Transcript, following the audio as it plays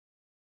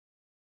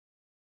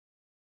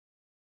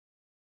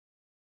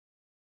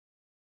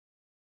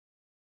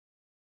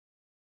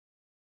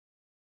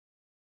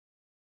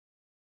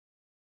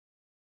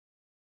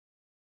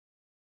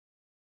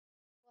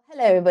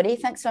Hello, everybody.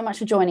 Thanks so much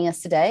for joining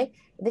us today.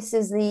 This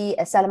is the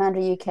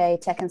Salamandra.uk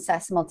Tech and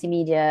SaaS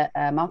Multimedia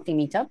Marketing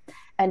Meetup.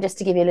 And just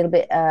to give you a little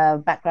bit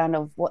of background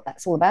of what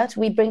that's all about,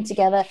 we bring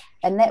together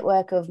a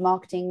network of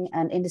marketing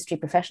and industry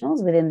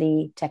professionals within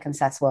the tech and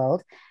SaaS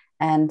world.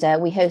 And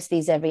we host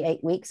these every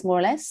 8 weeks, more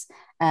or less,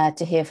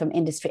 to hear from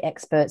industry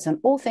experts on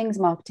all things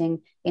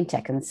marketing in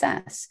tech and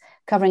SaaS,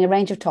 covering a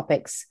range of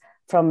topics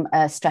from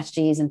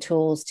strategies and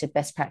tools to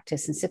best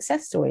practice and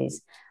success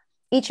stories.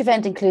 Each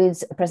event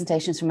includes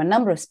presentations from a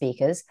number of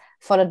speakers,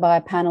 followed by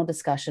a panel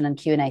discussion and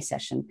Q&A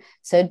session.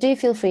 So do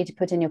feel free to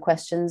put in your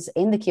questions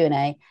in the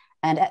Q&A.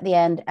 And at the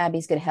end,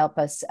 Abby's going to help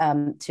us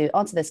to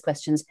answer those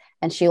questions,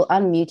 and she'll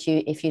unmute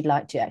you if you'd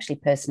like to actually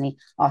personally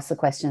ask the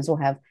questions or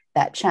have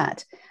that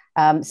chat.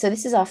 So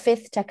this is our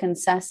 5th Tech and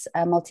SaaS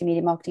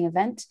multimedia marketing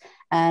event,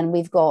 and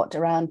we've got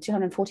around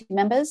 240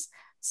 members.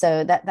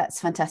 So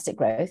that's fantastic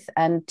growth.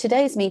 And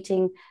today's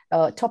meeting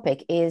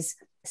topic is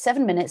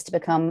 7 minutes to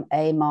become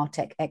a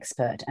Martech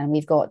expert. And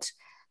we've got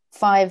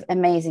 5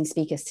 amazing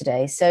speakers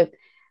today. So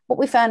what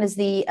we found is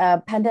the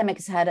pandemic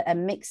has had a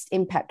mixed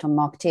impact on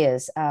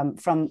marketeers,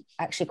 from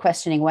actually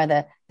questioning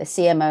whether the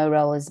CMO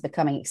role is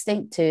becoming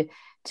extinct to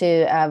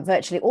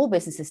virtually all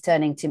businesses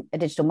turning to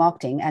digital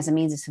marketing as a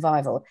means of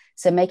survival.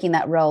 So making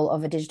that role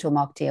of a digital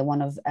marketeer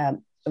one of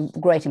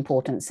great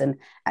importance and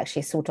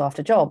actually a sought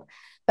after job.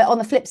 But on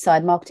the flip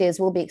side, marketeers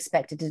will be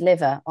expected to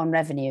deliver on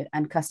revenue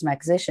and customer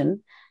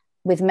acquisition,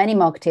 with many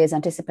marketeers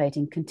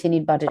anticipating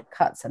continued budget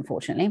cuts,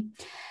 unfortunately.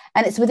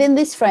 And it's within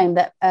this frame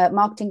that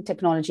marketing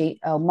technology,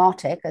 or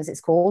Martech as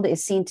it's called,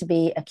 is seen to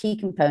be a key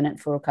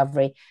component for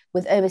recovery,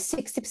 with over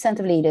 60%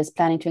 of leaders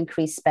planning to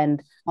increase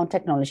spend on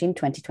technology in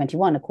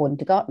 2021, according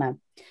to Gartner.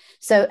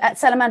 So at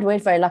Salamandra, we're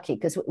very lucky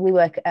because we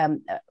work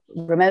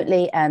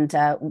remotely, and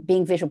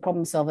being visual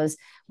problem solvers,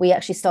 we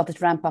actually started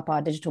to ramp up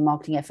our digital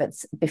marketing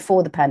efforts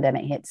before the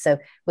pandemic hit. So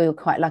we were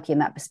quite lucky in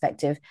that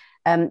perspective.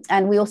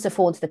 And we also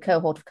fall into the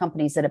cohort of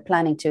companies that are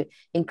planning to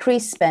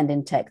increase spend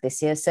in tech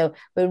this year. So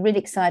we're really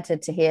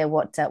excited to hear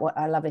what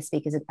our lovely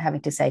speakers are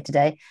having to say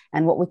today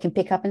and what we can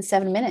pick up in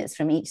 7 minutes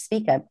from each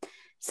speaker.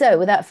 So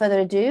without further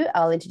ado,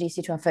 I'll introduce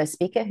you to our first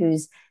speaker,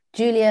 who's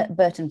Julia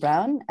Burton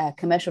Brown,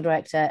 Commercial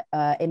Director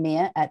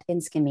EMEA at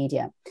Inskin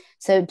Media.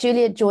 So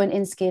Julia joined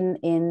Inskin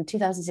in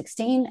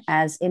 2016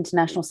 as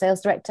International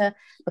Sales Director,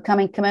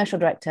 becoming Commercial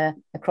Director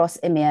across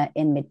EMEA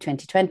in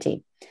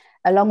mid-2020.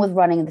 Along with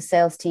running the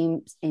sales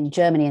teams in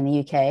Germany and the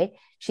UK,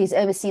 she's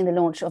overseen the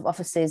launch of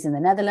offices in the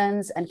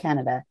Netherlands and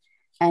Canada.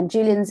 And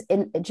Julia's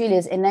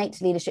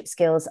innate leadership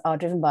skills are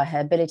driven by her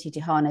ability to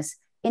harness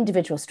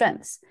individual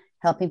strengths,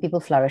 helping people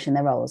flourish in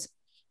their roles.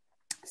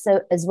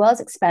 So as well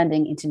as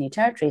expanding into new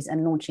territories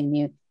and launching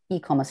new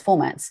e-commerce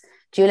formats,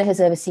 Julia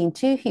has overseen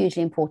 2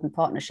 hugely important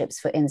partnerships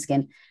for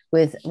Inskin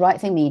with Right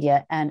Thing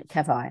Media and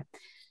Kavai.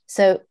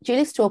 So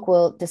Julia's talk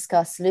will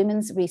discuss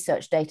Lumen's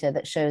research data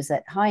that shows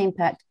that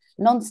high-impact,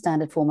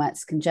 non-standard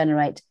formats can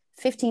generate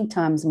 15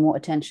 times more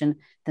attention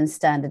than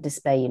standard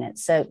display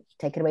units. So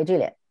take it away,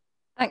 Julia.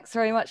 Thanks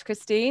very much,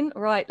 Christine.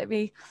 Right, let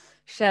me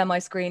share my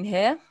screen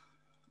here.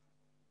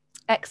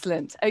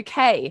 Excellent.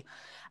 Okay.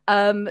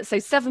 So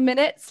 7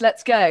 minutes,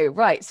 let's go.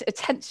 Right,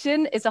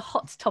 attention is a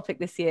hot topic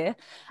this year.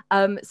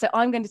 So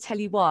I'm going to tell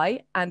you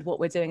why and what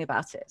we're doing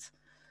about it.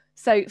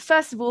 So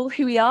first of all,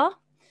 who we are.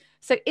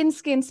 So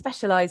Inskin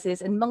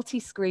specializes in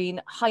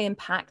multi-screen,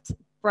 high-impact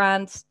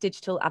brand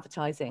digital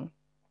advertising.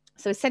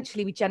 So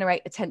essentially, we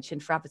generate attention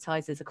for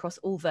advertisers across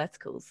all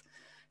verticals.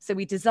 So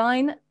we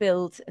design,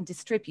 build, and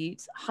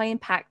distribute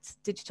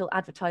high-impact digital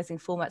advertising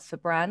formats for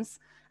brands,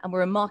 and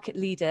we're a market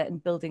leader in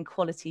building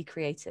quality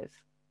creative.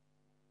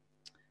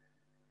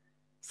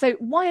 So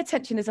why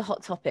attention is a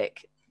hot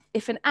topic?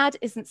 If an ad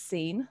isn't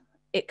seen,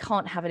 it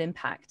can't have an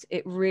impact.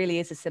 It really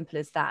is as simple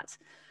as that.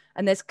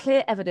 And there's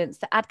clear evidence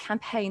that ad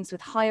campaigns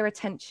with higher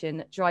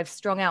attention drive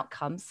strong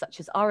outcomes such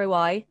as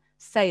ROI,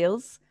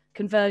 sales,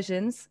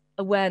 conversions,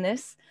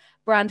 awareness,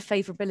 brand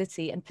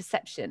favorability, and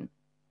perception.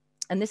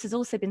 And this has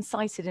also been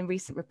cited in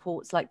recent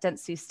reports like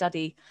Dentsu's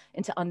study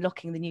into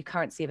unlocking the new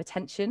currency of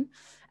attention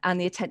and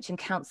the Attention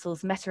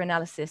Council's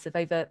meta-analysis of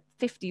over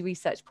 50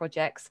 research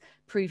projects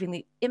proving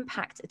the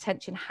impact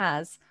attention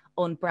has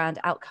on brand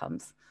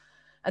outcomes.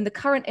 And the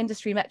current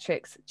industry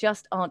metrics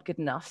just aren't good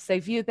enough. So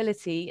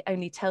viewability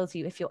only tells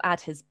you if your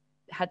ad has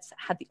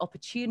had the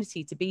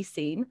opportunity to be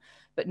seen,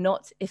 but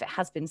not if it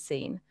has been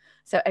seen.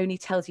 So it only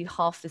tells you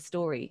half the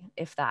story,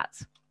 if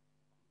that.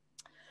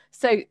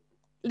 So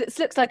this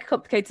looks like a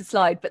complicated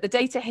slide, but the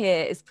data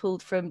here is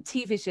pulled from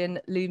TVision,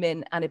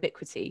 Lumen, and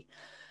Ubiquity.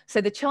 So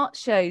the chart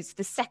shows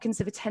the seconds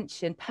of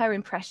attention per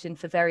impression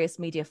for various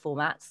media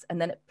formats,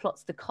 and then it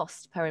plots the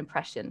cost per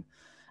impression.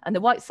 And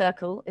the white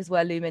circle is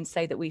where Lumen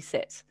say that we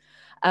sit.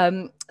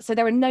 So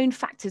there are known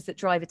factors that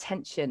drive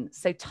attention.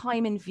 So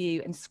time in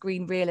view and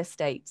screen real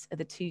estate are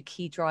the 2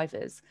 key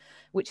drivers,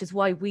 which is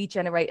why we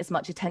generate as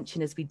much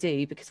attention as we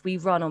do, because we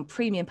run on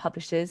premium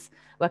publishers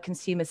where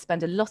consumers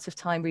spend a lot of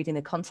time reading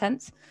the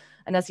content.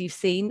 And as you've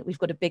seen, we've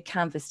got a big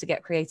canvas to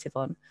get creative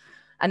on.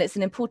 And it's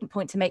an important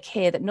point to make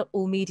here that not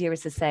all media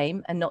is the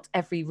same and not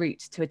every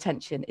route to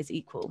attention is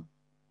equal.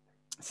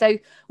 So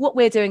what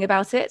we're doing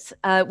about it,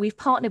 we've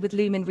partnered with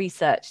Lumen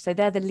Research. So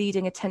they're the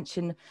leading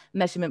attention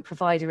measurement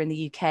provider in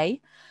the UK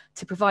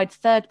to provide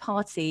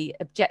third-party,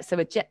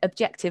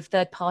 objective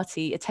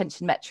third-party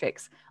attention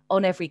metrics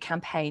on every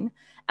campaign.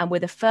 And we're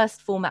the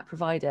first format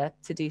provider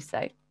to do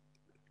so.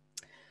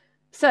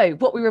 So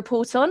what we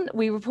report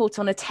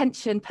on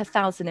attention per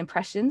 1,000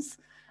 impressions,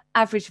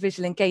 average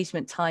visual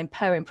engagement time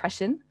per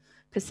impression,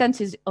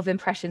 percentage of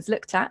impressions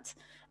looked at,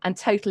 and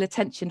total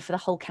attention for the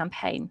whole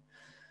campaign.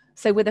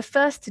 So we're the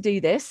first to do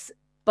this,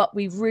 but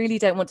we really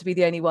don't want to be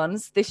the only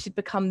ones. This should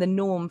become the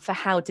norm for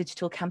how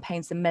digital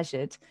campaigns are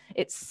measured.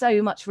 It's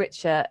so much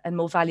richer and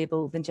more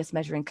valuable than just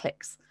measuring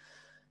clicks.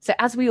 So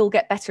as we all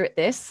get better at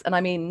this, and I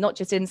mean, not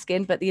just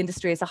Inskin, but the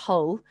industry as a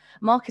whole,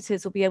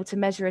 marketers will be able to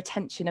measure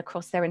attention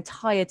across their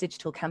entire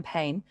digital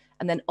campaign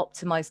and then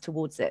optimize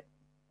towards it.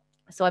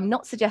 So I'm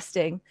not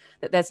suggesting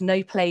that there's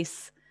no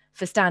place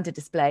for standard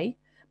display,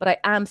 but I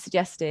am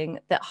suggesting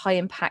that high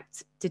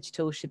impact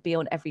digital should be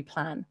on every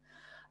plan.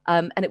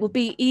 And it will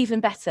be even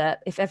better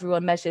if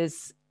everyone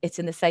measures it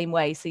in the same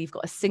way. So you've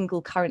got a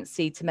single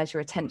currency to measure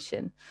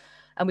attention.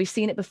 And we've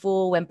seen it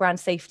before when brand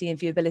safety and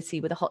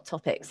viewability were the hot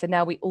topics. So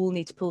now we all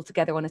need to pull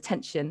together on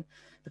attention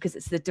because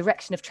it's the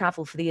direction of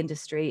travel for the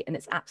industry and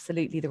it's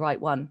absolutely the right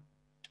one.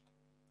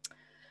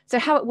 So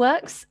how it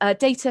works,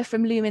 data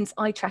from Lumen's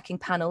eye tracking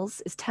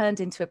panels is turned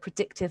into a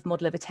predictive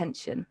model of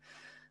attention.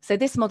 So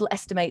this model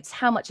estimates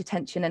how much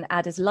attention an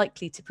ad is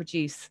likely to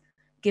produce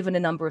given a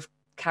number of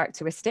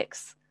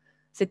characteristics.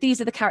 So these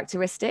are the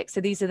characteristics.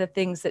 So these are the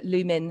things that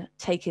Lumen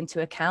take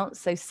into account.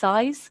 So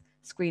size,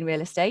 screen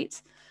real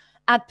estate,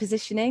 ad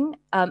positioning,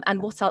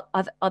 and what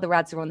other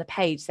ads are on the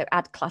page. So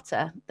ad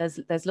clutter.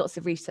 There's lots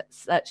of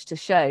research to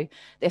show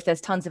that if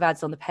there's tons of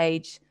ads on the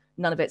page,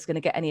 none of it's going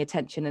to get any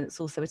attention, and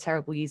it's also a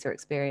terrible user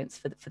experience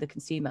for the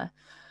consumer.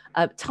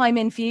 Time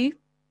in view,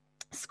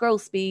 scroll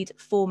speed,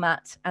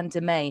 format, and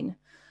domain.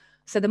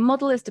 So the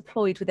model is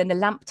deployed within the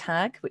LAMP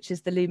tag, which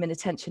is the Lumen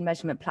attention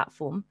measurement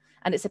platform,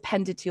 and it's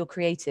appended to your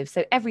creative.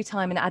 So every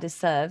time an ad is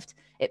served,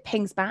 it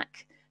pings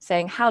back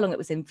saying how long it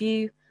was in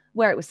view,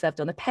 where it was served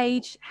on the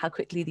page, how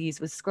quickly the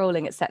user was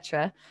scrolling,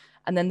 etc.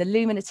 And then the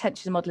Lumen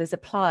attention model is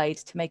applied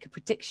to make a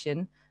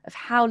prediction of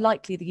how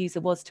likely the user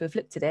was to have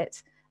looked at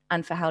it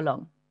and for how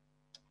long.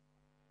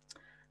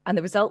 And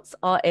the results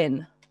are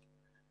in.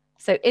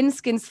 So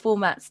Inskin's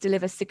formats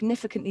deliver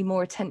significantly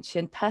more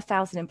attention per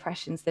 1,000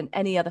 impressions than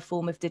any other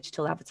form of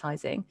digital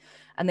advertising.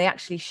 And they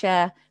actually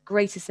share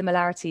greater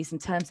similarities in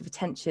terms of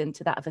attention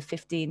to that of a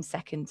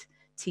 15-second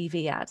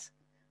TV ad,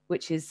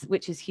 which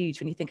is huge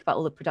when you think about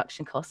all the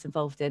production costs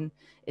involved in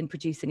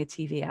producing a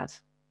TV ad.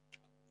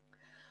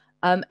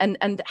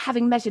 And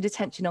having measured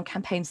attention on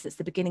campaigns since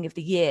the beginning of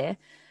the year,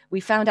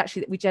 we found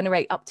actually that we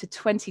generate up to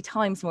 20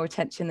 times more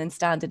attention than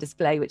standard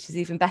display, which is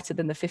even better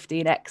than the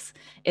 15x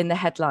in the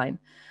headline.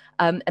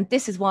 And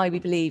this is why we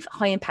believe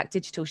high impact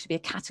digital should be a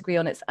category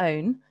on its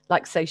own,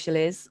 like social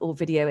is or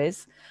video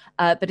is,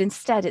 but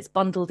instead it's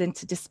bundled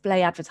into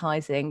display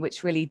advertising,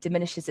 which really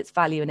diminishes its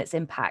value and its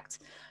impact.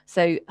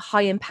 So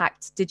high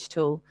impact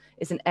digital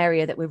is an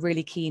area that we're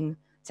really keen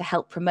to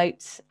help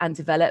promote and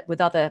develop with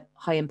other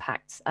high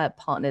impact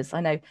partners.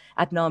 I know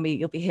Adnami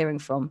you'll be hearing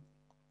from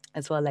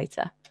as well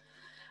later.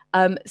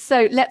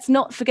 So let's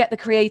not forget the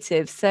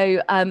creative.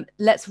 So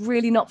let's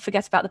really not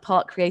forget about the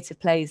part creative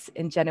plays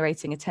in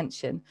generating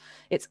attention.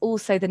 It's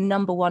also the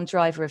 #1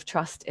 driver of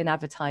trust in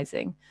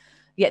advertising.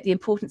 Yet the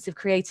importance of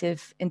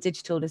creative in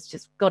digital has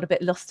just got a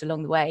bit lost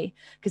along the way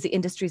because the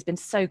industry has been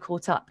so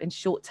caught up in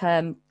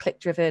short-term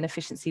click-driven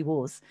efficiency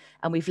wars,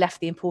 and we've left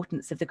the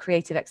importance of the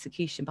creative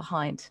execution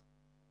behind.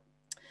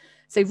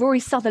 So Rory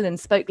Sutherland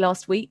spoke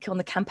last week on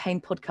the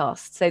Campaign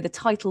podcast. So the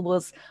title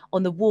was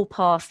On the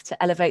Warpath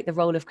to Elevate the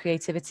Role of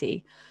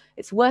Creativity.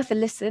 It's worth a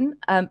listen,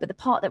 but the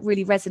part that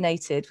really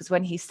resonated was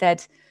when he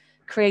said,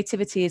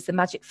 creativity is the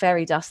magic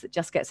fairy dust that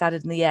just gets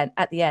added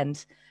at the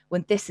end,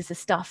 when this is the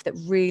stuff that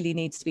really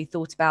needs to be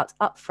thought about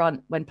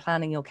upfront when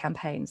planning your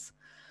campaigns.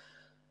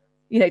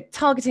 You know,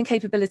 targeting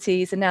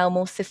capabilities are now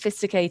more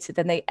sophisticated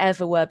than they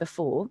ever were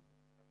before.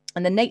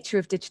 And the nature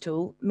of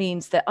digital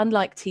means that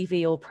unlike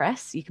TV or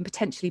press, you can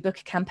potentially book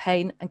a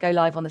campaign and go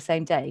live on the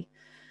same day.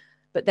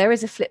 But there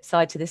is a flip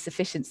side to this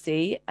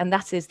efficiency, and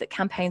that is that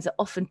campaigns are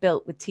often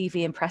built with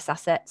TV and press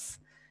assets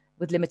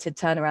with limited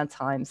turnaround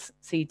times,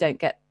 so you don't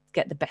get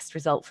the best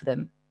result for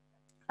them.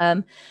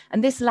 And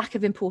this lack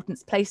of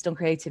importance placed on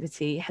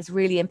creativity has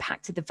really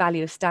impacted the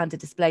value of standard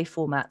display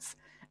formats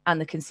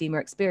and the consumer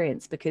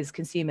experience, because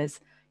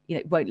consumers,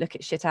 won't look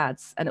at shit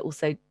ads, and it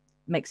also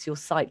makes your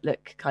site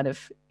look kind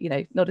of,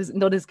 not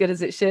as good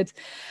as it should.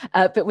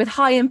 But with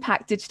high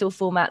impact digital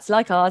formats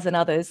like ours and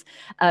others,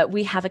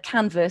 we have a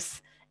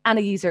canvas and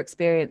a user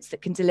experience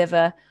that can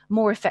deliver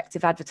more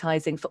effective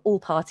advertising for all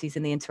parties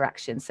in the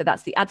interaction. So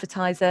that's the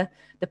advertiser,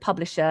 the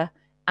publisher,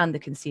 and the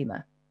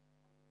consumer.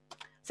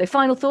 So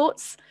final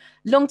thoughts: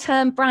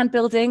 long-term brand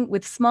building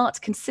with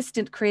smart,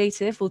 consistent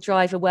creative will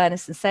drive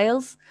awareness and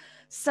sales.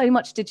 So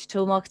much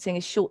digital marketing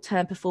is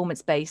short-term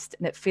performance-based,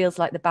 and it feels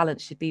like the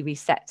balance should be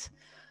reset.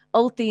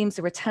 Old themes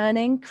are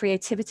returning,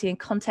 creativity and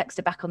context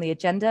are back on the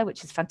agenda,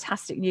 which is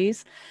fantastic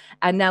news.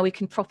 And now we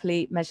can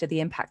properly measure the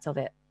impact of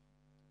it.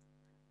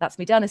 That's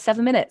me done in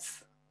 7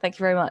 minutes. Thank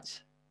you very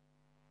much.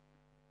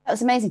 That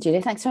was amazing,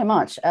 Julia. Thanks very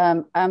much.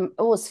 I'm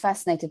always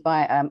fascinated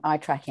by eye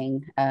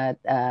tracking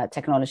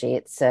technology.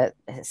 It's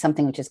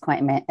something which is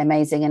quite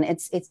amazing, and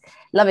it's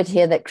lovely to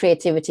hear that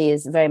creativity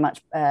is very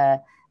much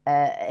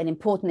an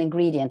important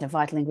ingredient, a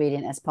vital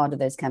ingredient as part of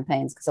those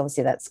campaigns, because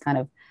obviously that's kind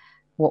of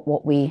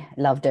what we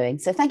love doing.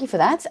 So thank you for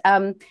that.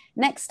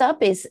 Next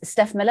up is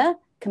Steph Miller,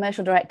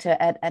 Commercial Director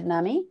at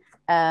Adnami.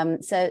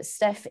 So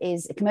Steph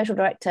is a Commercial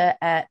Director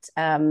at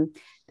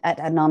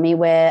Adnami,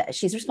 where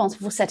she's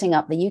responsible for setting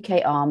up the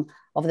UK arm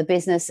of the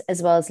business,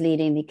 as well as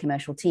leading the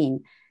commercial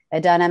team. A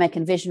dynamic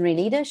and visionary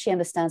leader, she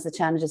understands the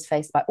challenges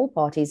faced by all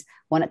parties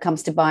when it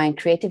comes to buying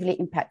creatively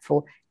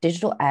impactful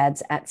digital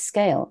ads at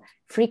scale,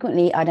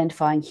 frequently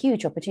identifying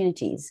huge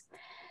opportunities.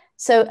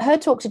 So her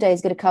talk today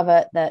is going to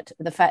cover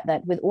the fact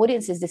that with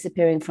audiences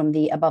disappearing from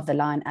the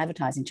above-the-line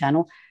advertising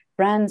channel,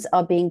 brands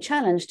are being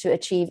challenged to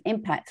achieve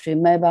impact through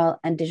mobile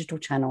and digital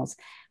channels.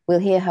 We'll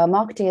hear how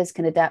marketers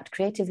can adapt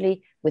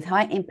creatively with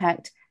high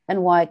impact,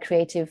 and why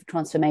creative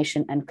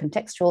transformation and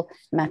contextual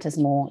matters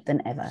more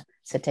than ever.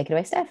 So take it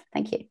away, Steph.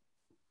 Thank you.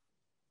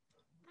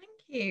 Thank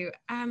you.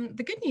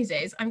 The good news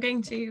is I'm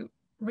going to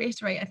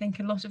reiterate, I think,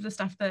 a lot of the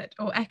stuff that,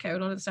 or echo a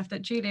lot of the stuff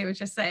that Julia was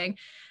just saying.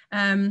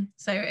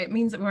 So it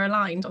means that we're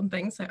aligned on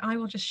things. So I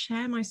will just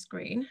share my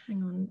screen.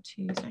 Hang on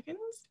 2 seconds.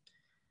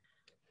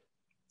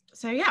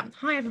 So yeah,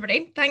 hi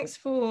everybody. Thanks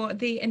for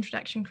the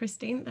introduction,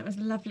 Christine. That was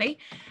lovely.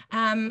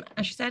 As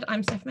she said,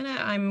 I'm Steph Miller.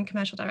 I'm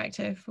Commercial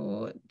Director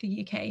for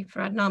the UK for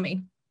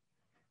Adnami.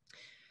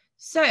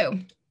 So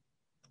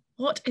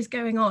what is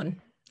going on?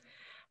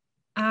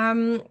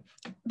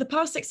 The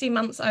past 16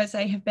 months, I would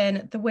say, have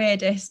been the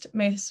weirdest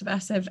most of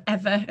us have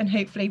ever, and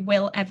hopefully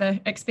will ever,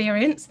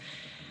 experience.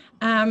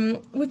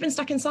 We've been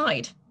stuck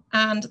inside,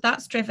 and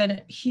that's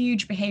driven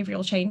huge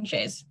behavioural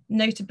changes,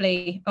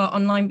 notably our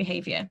online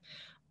behaviour.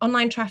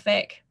 Online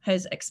traffic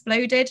has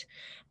exploded,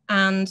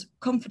 and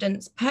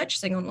confidence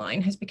purchasing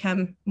online has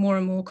become more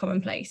and more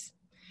commonplace.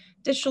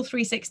 Digital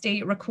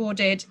 360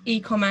 recorded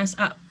e-commerce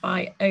up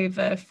by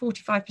over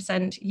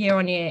 45% year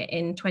on year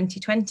in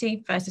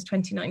 2020 versus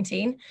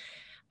 2019,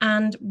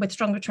 and with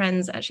stronger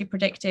trends actually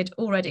predicted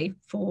already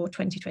for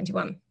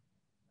 2021.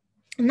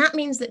 And that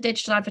means that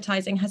digital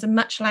advertising has a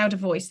much louder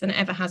voice than it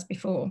ever has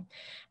before.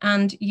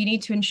 And you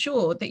need to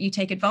ensure that you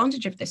take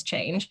advantage of this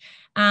change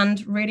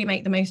and really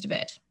make the most of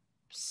it.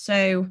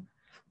 So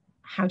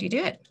how do you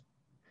do it?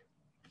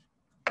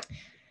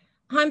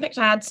 High impact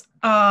ads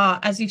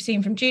are, as you've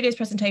seen from Julia's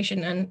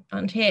presentation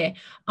and here,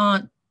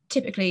 are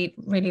typically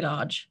really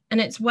large. And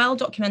it's well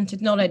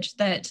documented knowledge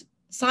that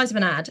size of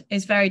an ad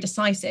is very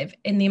decisive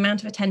in the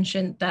amount of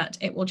attention that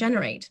it will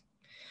generate.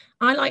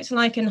 I like to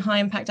liken high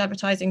impact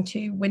advertising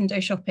to window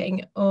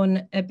shopping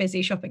on a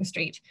busy shopping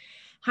street.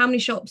 How many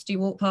shops do you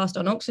walk past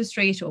on Oxford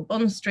Street or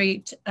Bond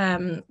Street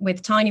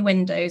with tiny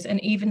windows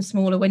and even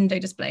smaller window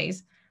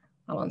displays?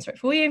 I'll answer it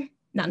for you.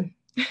 None.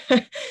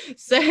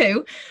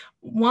 So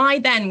why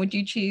then would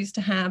you choose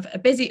to have a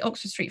busy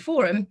Oxford Street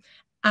forum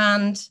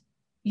and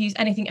use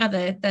anything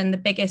other than the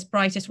biggest,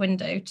 brightest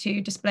window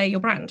to display your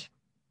brand?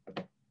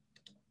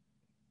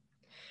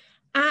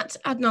 At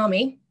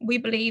Adnami, we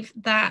believe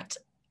that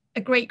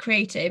a great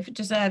creative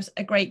deserves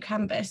a great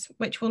canvas,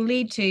 which will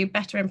lead to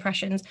better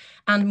impressions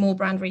and more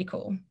brand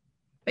recall.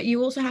 But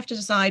you also have to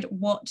decide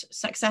what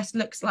success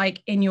looks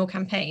like in your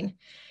campaign.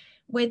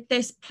 With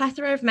this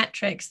plethora of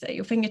metrics at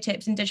your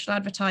fingertips in digital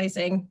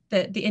advertising,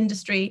 the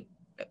industry,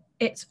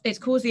 it's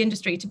caused the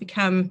industry to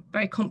become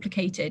very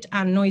complicated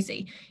and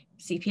noisy.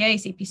 CPA,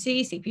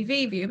 CPC,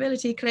 CPV,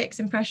 viewability, clicks,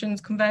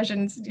 impressions,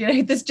 conversions, you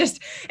know,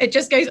 it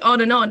just goes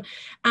on.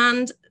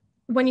 And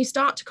when you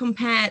start to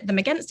compare them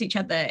against each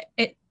other,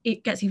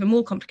 it gets even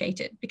more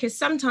complicated, because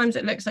sometimes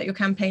it looks like your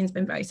campaign's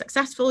been very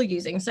successful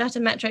using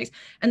certain metrics,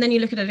 and then you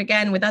look at it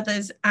again with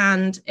others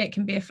and it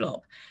can be a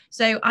flop.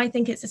 So I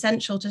think it's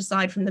essential to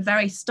decide from the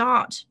very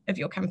start of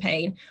your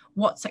campaign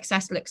what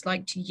success looks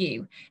like to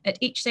you at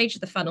each stage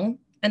of the funnel,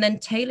 and then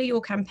tailor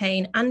your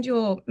campaign and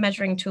your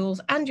measuring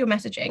tools and your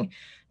messaging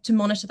to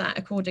monitor that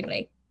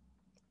accordingly.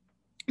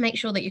 Make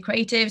sure that your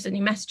creatives and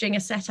your messaging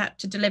are set up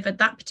to deliver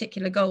that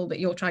particular goal that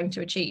you're trying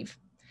to achieve.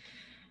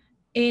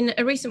 In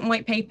a recent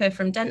white paper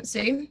from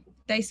Dentsu,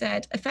 they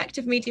said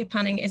effective media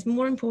planning is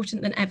more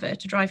important than ever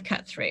to drive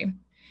cut through.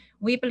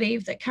 We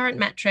believe that current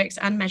metrics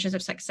and measures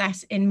of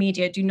success in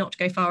media do not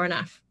go far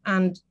enough.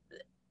 And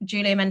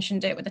Julia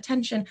mentioned it with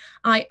attention.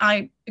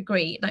 I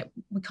agree, like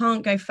we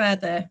can't go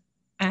further.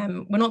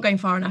 We're not going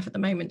far enough at the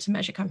moment to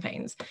measure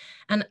campaigns.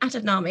 And at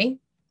Adnami,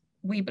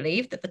 we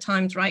believe that the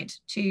time's right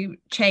to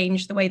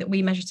change the way that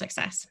we measure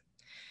success.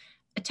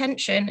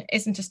 Attention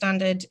isn't a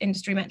standard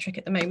industry metric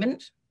at the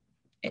moment.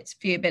 It's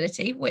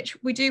viewability,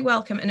 which we do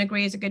welcome and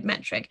agree is a good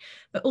metric,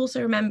 but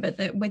also remember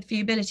that with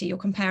viewability, you're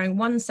comparing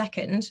 1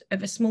 second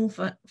of a small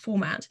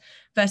format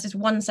versus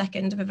 1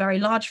 second of a very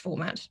large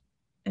format.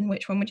 And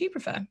which one would you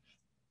prefer?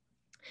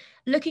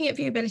 Looking at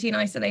viewability in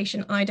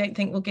isolation, I don't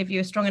think will give you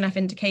a strong enough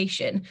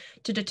indication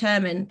to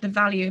determine the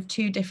value of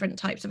two different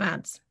types of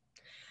ads.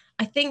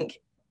 I think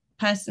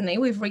personally,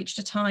 we've reached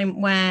a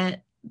time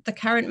where the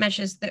current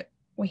measures that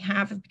we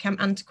have become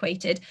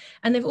antiquated,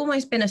 and they've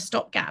almost been a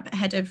stopgap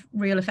ahead of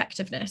real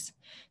effectiveness.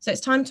 So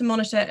it's time to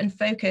monitor and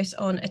focus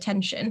on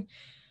attention.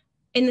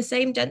 In the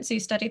same Dentsu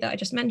study that I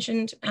just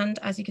mentioned, and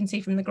as you can see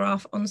from the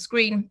graph on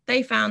screen,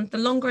 they found the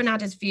longer an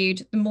ad is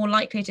viewed, the more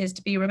likely it is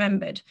to be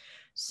remembered.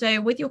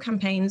 So with your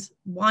campaigns,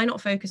 why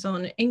not focus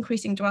on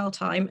increasing dwell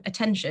time,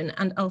 attention,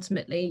 and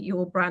ultimately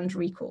your brand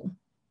recall?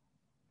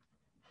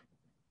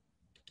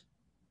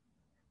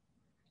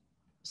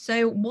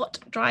 So what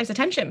drives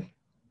attention?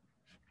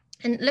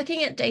 And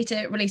looking at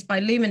data released by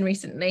Lumen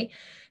recently,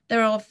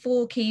 there are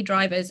 4 key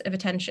drivers of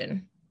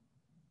attention.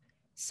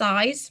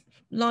 Size,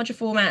 larger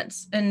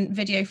formats and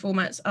video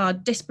formats are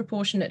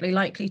disproportionately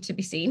likely to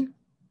be seen.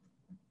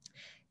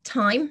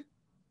 Time,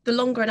 the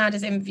longer an ad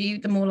is in view,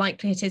 the more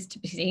likely it is to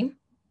be seen.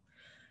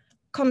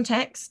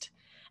 Context,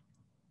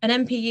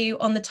 an MPU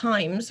on the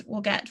Times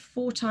will get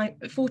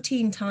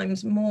 14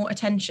 times more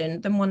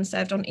attention than one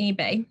served on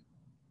eBay.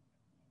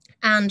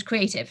 And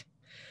creative.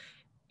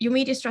 Your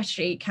media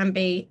strategy can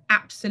be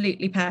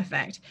absolutely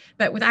perfect,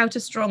 but without a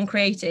strong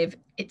creative,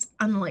 it's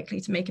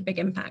unlikely to make a big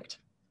impact.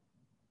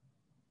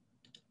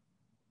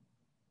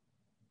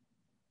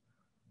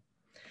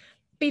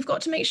 But you've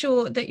got to make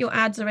sure that your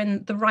ads are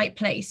in the right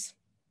place.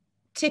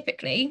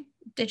 Typically,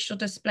 digital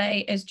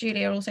display, as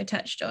Julia also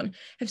touched on,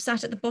 have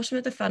sat at the bottom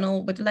of the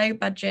funnel with low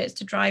budgets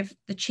to drive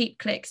the cheap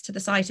clicks to the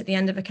site at the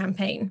end of a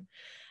campaign.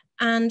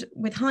 And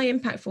with high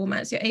impact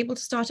formats, you're able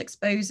to start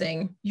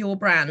exposing your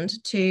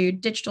brand to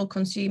digital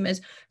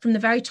consumers from the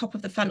very top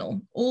of the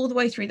funnel, all the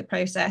way through the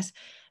process,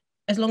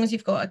 as long as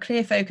you've got a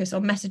clear focus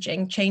on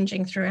messaging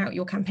changing throughout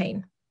your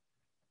campaign.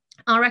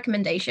 Our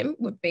recommendation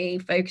would be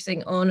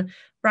focusing on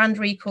brand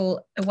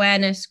recall,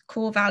 awareness,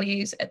 core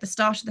values at the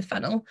start of the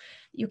funnel,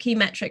 your key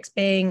metrics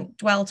being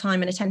dwell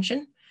time and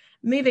attention,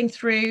 moving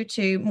through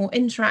to more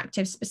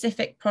interactive,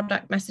 specific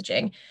product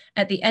messaging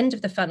at the end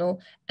of the funnel,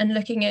 and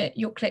looking at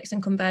your clicks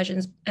and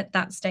conversions at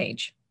that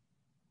stage.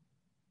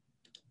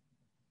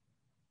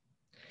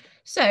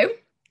 So,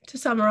 to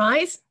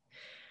summarize,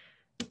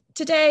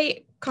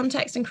 today,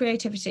 context and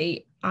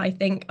creativity, I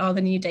think, are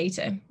the new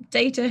data.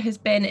 Data has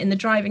been in the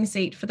driving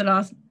seat for the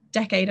last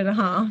decade and a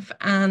half,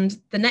 and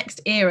the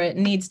next era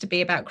needs to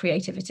be about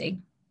creativity.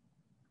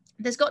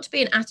 There's got to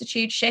be an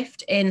attitude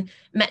shift in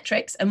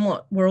metrics and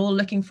what we're all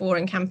looking for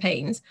in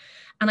campaigns.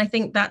 And I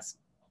think that's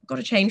got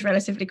to change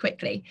relatively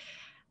quickly.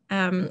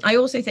 I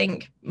also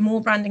think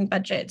more branding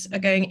budgets are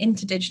going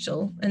into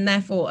digital, and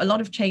therefore a lot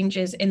of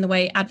changes in the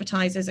way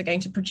advertisers are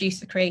going to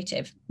produce the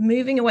creative,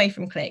 moving away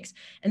from clicks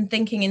and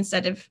thinking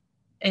instead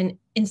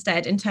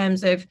in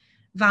terms of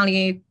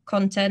value,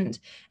 content,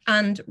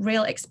 and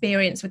real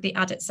experience with the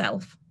ad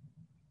itself.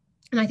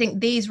 And I think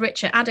these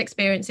richer ad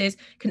experiences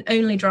can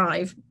only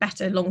drive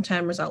better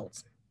long-term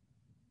results.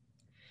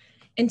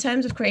 In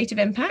terms of creative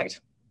impact,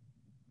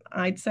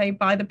 I'd say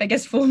buy the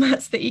biggest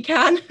formats that you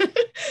can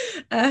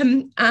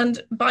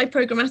and buy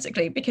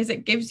programmatically, because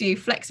it gives you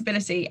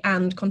flexibility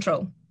and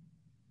control.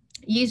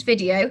 Use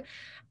video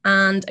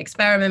and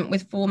experiment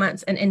with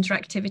formats and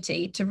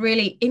interactivity to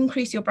really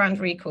increase your brand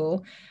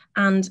recall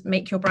and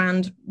make your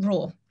brand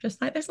raw,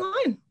 just like this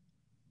line.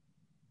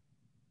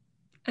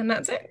 And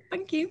that's it.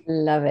 Thank you.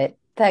 Love it.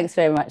 Thanks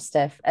very much,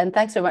 Steph. And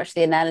thanks very much for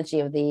the analogy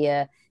of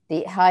the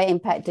high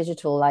impact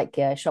digital, like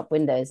shop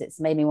windows. It's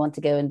made me want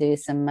to go and do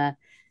some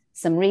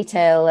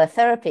retail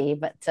therapy,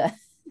 but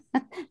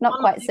not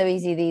quite so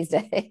easy these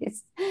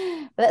days.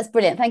 But that's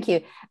brilliant. Thank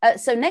you.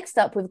 So next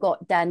up, we've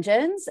got Dan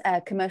Jones,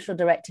 commercial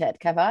director at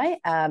Kavai.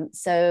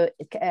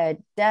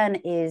 Dan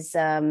is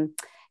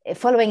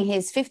following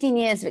his 15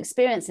 years of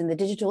experience in the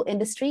digital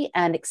industry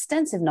and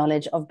extensive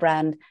knowledge of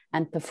brand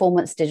and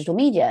performance digital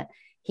media.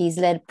 He's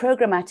led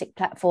programmatic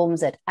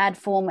platforms at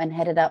Adform and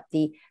headed up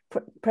the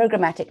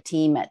programmatic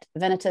team at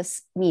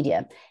Venatus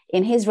Media.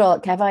 In his role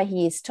at Kavai,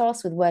 he is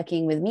tasked with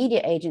working with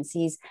media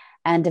agencies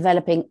and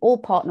developing all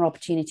partner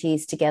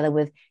opportunities together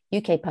with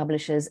UK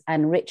publishers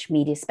and rich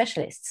media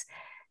specialists.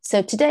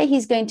 So today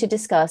he's going to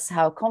discuss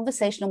how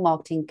conversational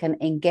marketing can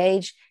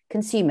engage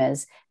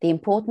consumers, the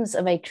importance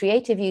of a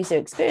creative user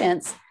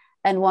experience,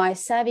 and why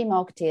savvy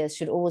marketers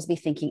should always be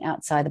thinking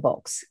outside the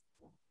box.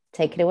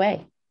 Take it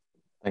away.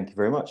 Thank you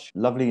very much.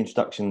 Lovely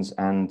introductions,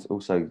 and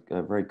also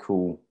very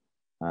cool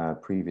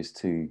previous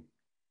two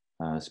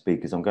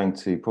speakers. I'm going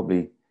to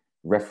probably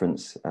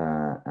reference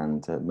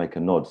and make a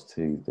nod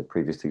to the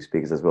previous two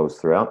speakers as well as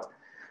throughout.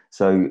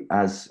 So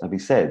as we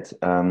said,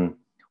 I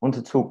want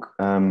to talk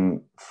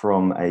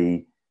from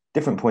a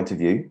different point of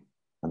view,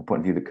 and the point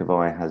of view that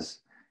Kavai has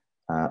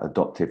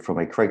adopted from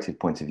a creative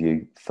point of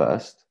view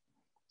first,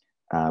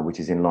 which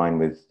is in line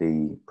with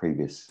the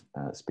previous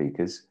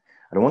speakers.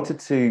 And I wanted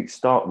to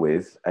start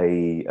with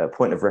a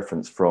point of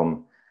reference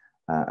from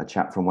a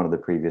chap from one of the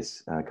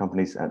previous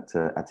companies at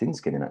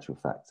Inskin, in actual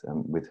fact,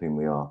 with whom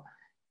we are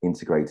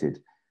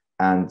integrated.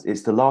 And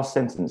it's the last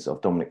sentence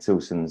of Dominic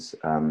Tilson's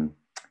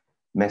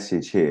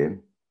message here,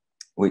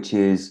 which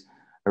is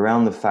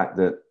around the fact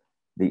that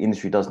the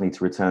industry does need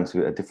to return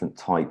to a different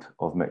type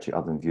of metric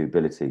other than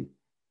viewability.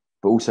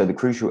 But also the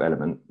crucial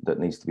element that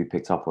needs to be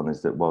picked up on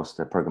is that whilst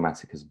the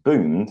programmatic has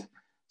boomed,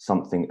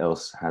 something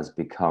else has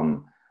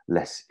become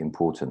less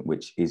important,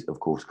 which is, of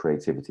course,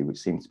 creativity, which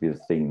seems to be the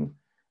theme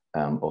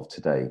of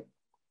today.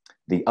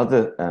 The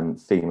other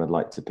theme I'd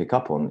like to pick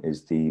up on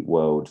is the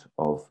world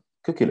of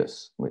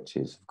cookieless, which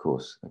is, of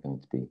course, going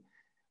to be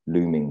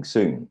looming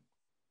soon.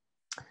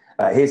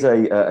 Here's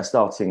a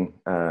starting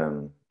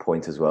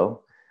point as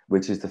well,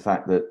 which is the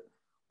fact that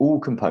all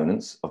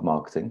components of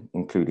marketing,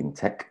 including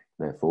tech,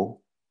 therefore,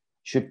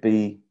 should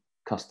be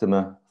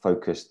customer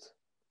focused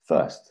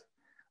first.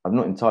 I'm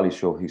not entirely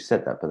sure who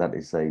said that, but that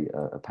is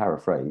a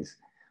paraphrase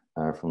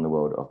from the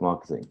world of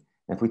marketing.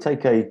 And if we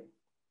take a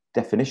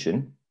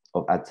definition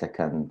of ad tech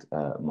and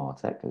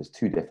Martech, there's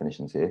two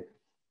definitions here.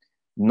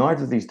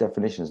 Neither of these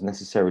definitions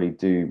necessarily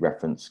do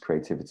reference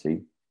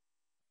creativity.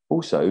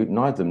 Also,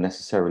 neither of them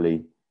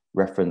necessarily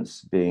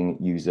reference being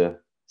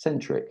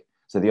user-centric.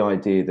 So the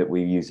idea that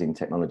we're using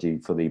technology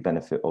for the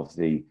benefit of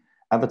the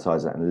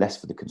advertiser and less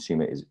for the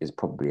consumer is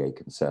probably a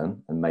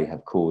concern and may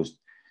have caused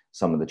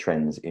some of the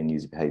trends in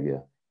user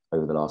behavior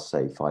over the last,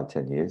 say,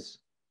 5-10 years.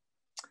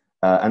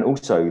 And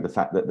also the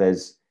fact that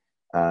there's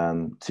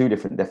two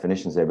different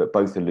definitions there, but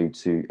both allude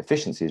to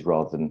efficiencies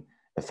rather than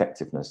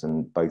effectiveness.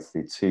 And both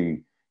the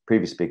two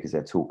previous speakers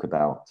there talked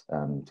about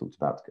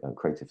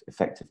creative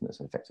effectiveness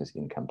and effectiveness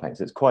in campaigns.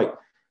 So it's quite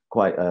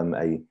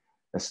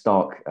a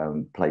stark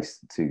place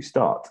to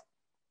start.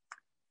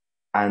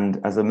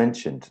 And as I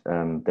mentioned,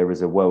 there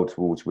is a world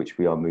towards which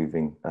we are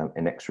moving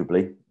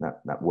inexorably.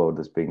 That world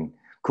has been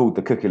called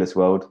the cookieless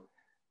world.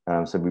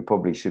 So we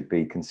probably should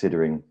be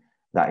considering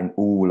that in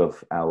all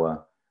of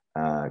our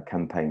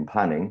campaign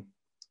planning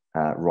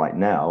right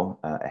now,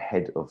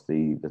 ahead of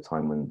the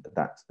time when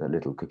that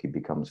little cookie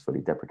becomes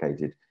fully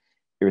deprecated,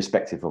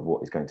 irrespective of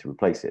what is going to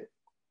replace it.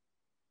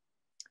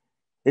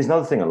 Here's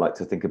another thing I'd like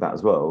to think about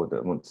as well that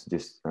I want to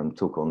just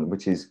talk on,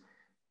 which is,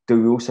 do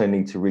we also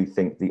need to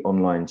rethink the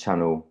online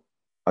channel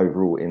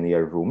overall in the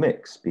overall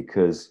mix?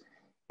 Because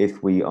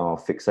if we are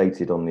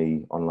fixated on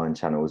the online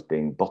channel as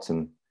being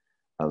bottom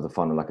of the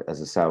funnel, like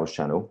as a sales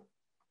channel,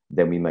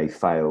 then we may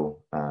fail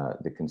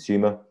the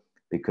consumer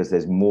because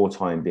there's more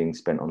time being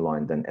spent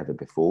online than ever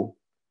before.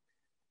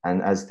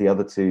 And as the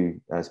other two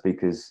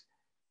speakers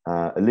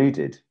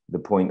alluded, the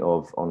point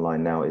of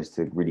online now is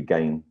to really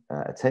gain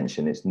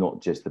attention. It's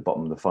not just the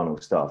bottom of the funnel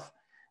stuff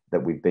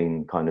that we've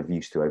been kind of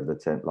used to over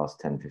the last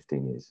 10,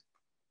 15 years.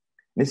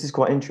 And this is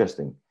quite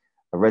interesting.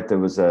 I read there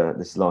was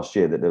this last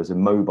year that there was a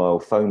mobile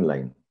phone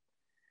lane.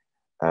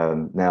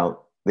 Now,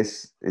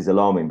 this is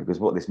alarming because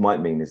what this might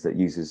mean is that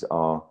users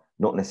are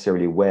not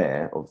necessarily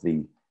aware of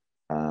the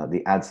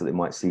ads that they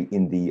might see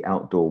in the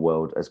outdoor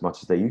world as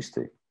much as they used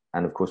to.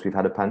 And of course, we've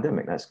had a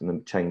pandemic. That's going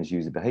to change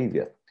user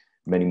behavior.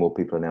 Many more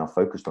people are now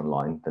focused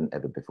online than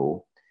ever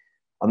before.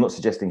 I'm not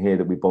suggesting here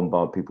that we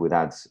bombard people with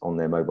ads on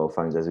their mobile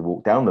phones as they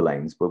walk down the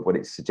lanes, but what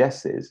it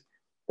suggests is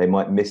they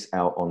might miss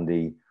out on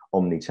the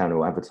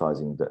omni-channel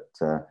advertising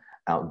that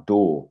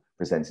outdoor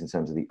presents in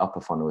terms of the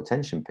upper funnel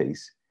attention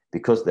piece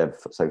because they're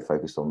so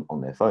focused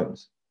on their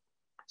phones.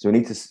 So we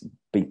need to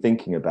be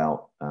thinking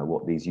about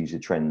what these user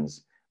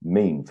trends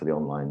mean for the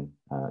online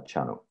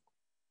channel.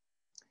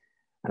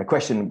 And a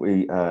question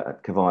we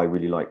at Kavai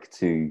really like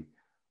to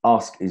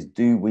ask is,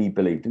 do we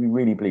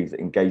really believe that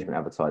engagement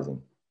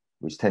advertising,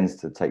 which tends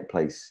to take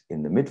place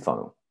in the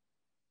mid-funnel,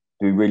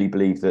 do we really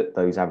believe that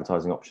those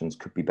advertising options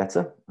could be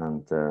better?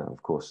 And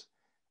of course,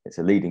 it's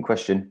a leading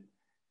question.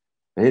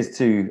 But here's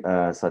two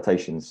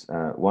citations,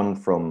 one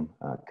from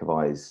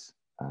Kavai's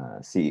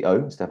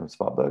CEO, Steph,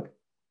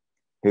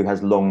 who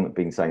has long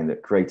been saying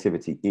that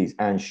creativity is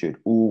and should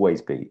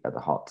always be at the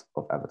heart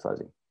of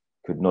advertising.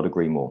 Could not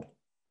agree more.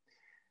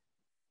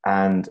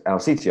 And our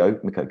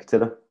CTO, Mikko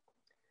Katila,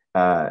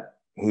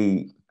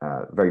 he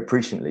very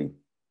presciently,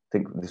 I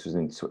think this was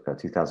in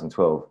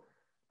 2012,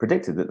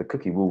 predicted that the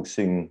cookie will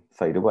soon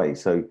fade away.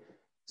 So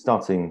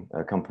starting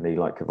a company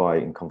like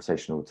Kavai in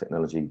conversational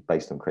technology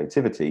based on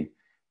creativity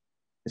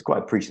is quite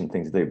a prescient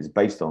thing to do. It's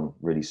based on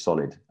really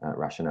solid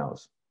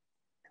rationales.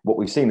 What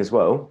we've seen as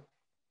well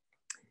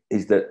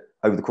is that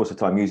over the course of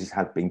time, users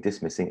have been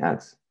dismissing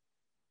ads.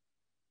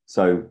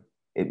 So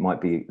it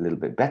might be a little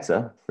bit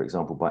better, for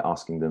example, by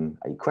asking them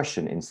a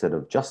question instead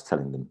of just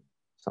telling them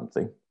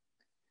something,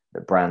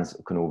 that brands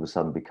can all of a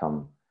sudden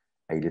become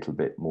a little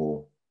bit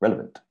more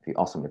relevant. If you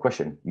ask them a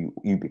question,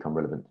 you become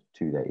relevant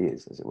to their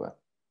ears, as it were.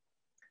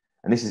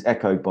 And this is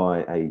echoed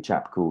by a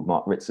chap called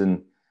Mark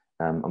Ritson.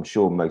 I'm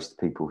sure most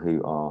people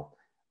who are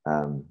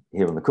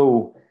here on the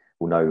call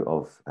will know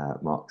of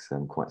Mark's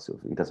quite sort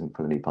of, he doesn't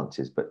pull any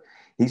punches, but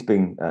he's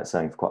been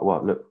saying for quite a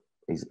while, look,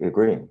 he's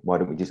agreeing. Why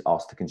don't we just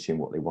ask to consume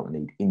what they want and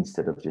need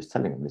instead of just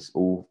telling them? This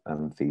all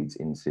feeds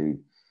into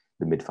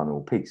the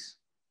mid-funnel piece.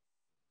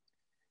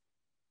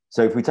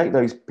 So if we take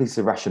those pieces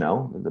of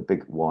rationale, the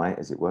big why,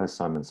 as it were,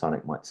 Simon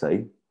Sinek might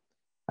say,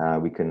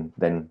 we can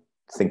then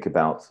think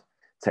about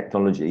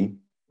technology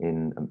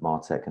in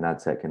Martech and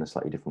AdTech in a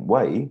slightly different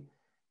way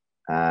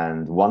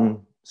And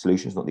one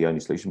solution, it's not the only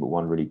solution, but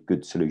one really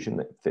good solution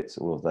that fits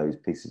all of those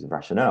pieces of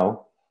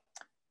rationale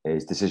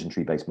is decision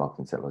tree-based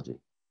marketing technology.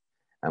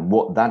 And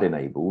what that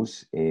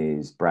enables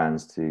is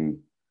brands to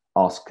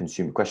ask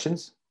consumer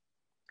questions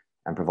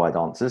and provide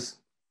answers,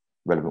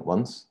 relevant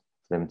ones,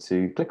 for them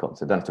to click on.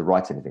 So they don't have to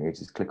write anything, they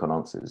just click on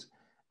answers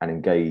and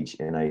engage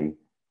in a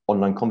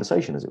online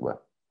conversation, as it were.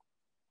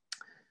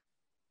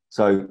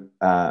 So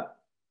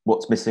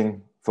what's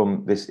missing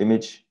from this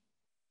image?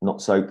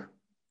 Not soap.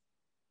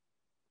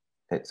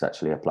 It's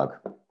actually a plug.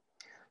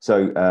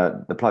 So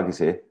the plug is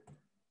here,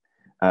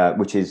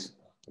 which is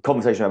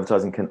conversational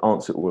advertising can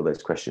answer all of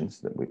those questions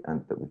that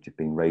have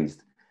been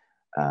raised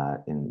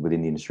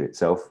within the industry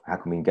itself. How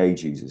can we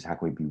engage users? How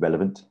can we be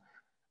relevant?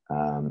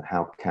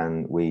 How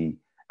can we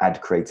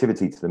add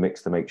creativity to the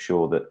mix to make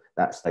sure that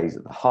that stays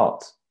at the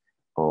heart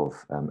of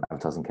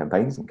advertising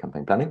campaigns and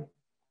campaign planning?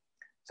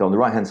 So on the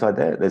right-hand side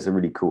there's a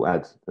really cool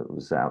ad that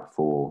was out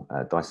for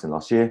Dyson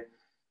last year,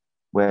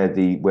 where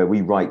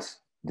we write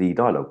the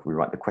dialogue, we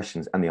write the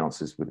questions and the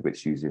answers with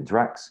which user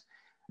interacts,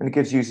 and it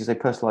gives users a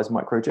personalized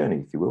micro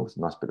journey, if you will. It's a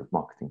nice bit of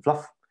marketing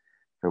fluff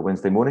for a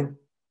Wednesday morning.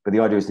 But the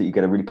idea is that you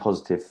get a really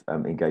positive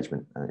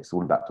engagement, and it's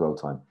all about dwell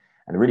time.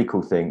 And the really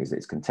cool thing is that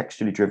it's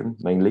contextually driven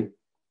mainly,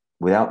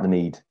 without the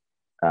need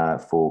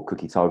for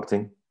cookie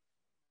targeting,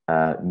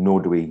 nor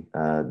do we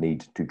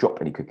need to drop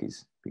any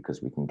cookies,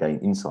 because we can gain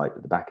insight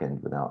at the back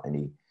end without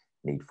any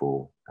need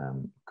for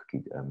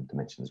cookie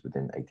dimensions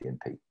within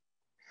ADNP.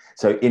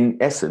 So in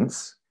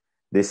essence,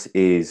 this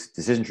is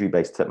decision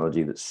tree-based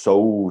technology that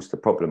solves the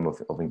problem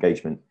of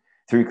engagement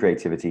through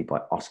creativity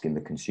by asking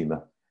the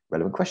consumer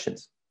relevant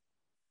questions.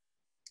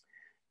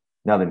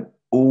 Now then,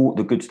 all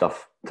the good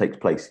stuff takes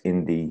place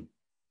in the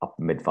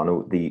upper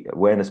mid-funnel. The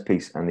awareness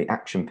piece and the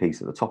action piece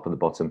at the top and the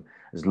bottom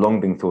has long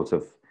been thought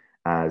of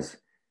as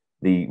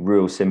the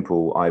real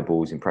simple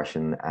eyeballs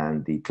impression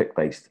and the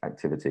click-based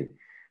activity.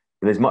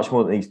 But there's much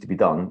more that needs to be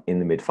done in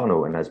the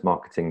mid-funnel, and as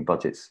marketing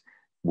budgets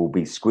will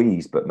be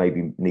squeezed but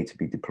maybe need to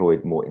be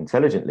deployed more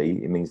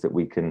intelligently, it means that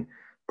we can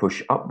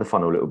push up the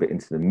funnel a little bit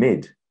into the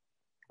mid,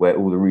 where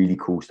all the really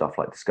cool stuff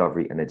like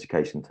discovery and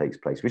education takes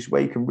place, which is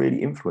where you can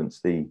really influence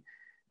the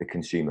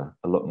consumer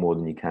a lot more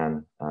than you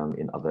can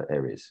in other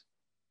areas.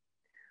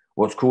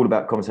 What's cool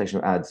about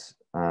conversational ads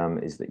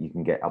is that you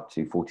can get up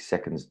to 40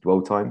 seconds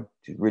dwell time,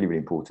 which is really, really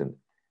important.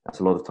 That's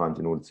a lot of times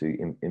in order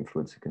to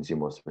influence the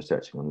consumer whilst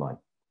researching online.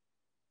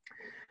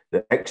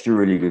 The extra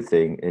really good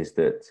thing is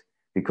that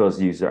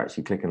because users are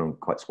actually clicking on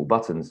quite small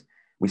buttons,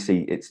 we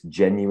see it's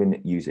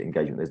genuine user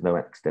engagement. There's no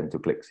accidental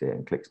clicks here,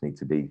 and clicks need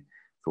to be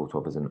thought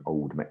of as an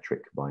old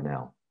metric by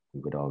now,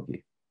 we would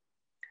argue.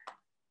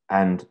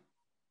 And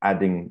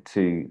adding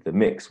to the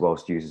mix,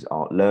 whilst users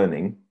are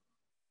learning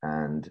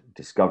and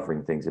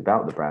discovering things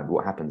about the brand,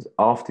 what happens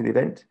after the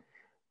event?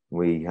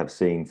 We have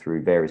seen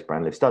through various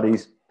brand lift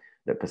studies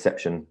that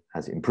perception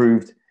has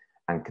improved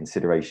and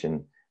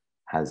consideration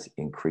has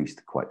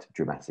increased quite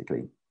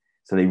dramatically.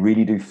 So they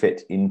really do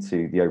fit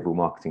into the overall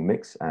marketing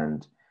mix.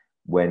 And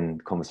when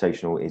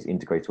conversational is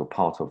integrated or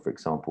part of, for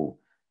example,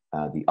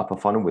 the upper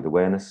funnel with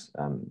awareness,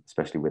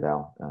 especially with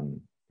our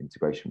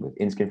integration with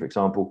Inskin, for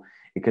example,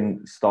 it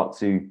can start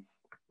to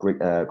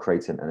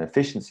create an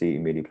efficiency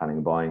in media planning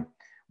and buying,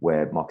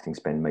 where marketing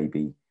spend may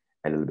be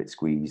a little bit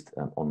squeezed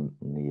in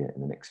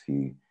the next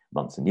few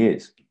months and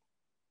years.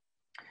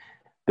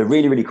 The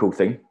really, really cool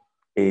thing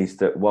is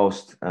that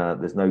whilst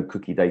there's no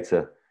cookie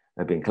data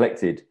being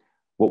collected,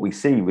 what we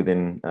see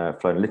within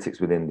Flow Analytics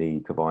within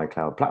the Kavai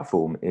Cloud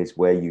platform is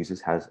where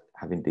users have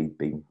indeed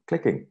been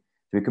clicking.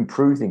 So we can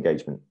prove the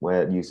engagement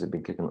where users have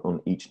been clicking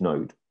on each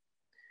node.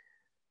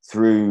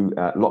 Through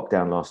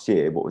lockdown last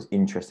year, what was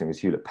interesting was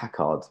Hewlett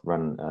Packard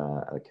ran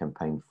a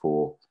campaign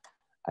for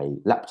a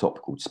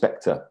laptop called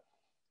Spectre,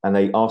 and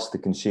they asked the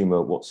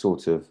consumer what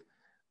sort of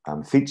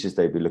features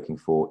they'd be looking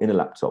for in a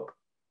laptop.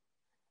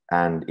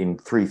 And in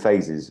 3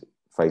 phases,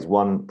 phase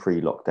 1,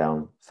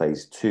 pre-lockdown,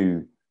 phase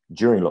 2,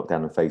 during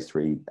lockdown, and phase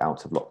 3,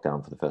 out of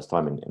lockdown for the first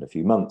time in a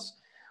few months,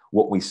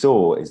 what we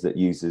saw is that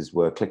users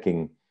were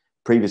clicking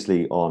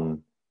previously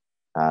on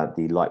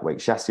the lightweight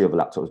chassis of a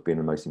laptop as being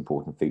the most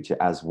important feature,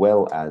 as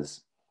well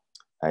as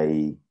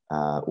a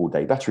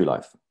all-day battery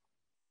life.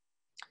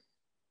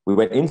 We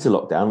went into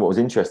lockdown. What was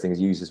interesting is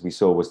users we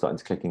saw were starting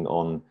to clicking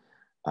on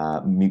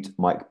mute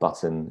mic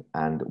button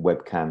and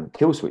webcam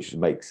kill switch, which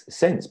makes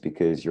sense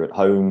because you're at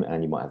home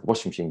and you might have the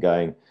washing machine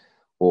going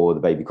or the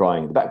baby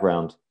crying in the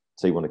background.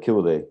 So you want to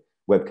kill the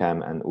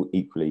webcam and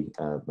equally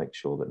make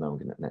sure that no one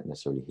can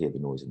necessarily hear the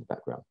noise in the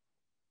background.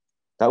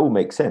 That all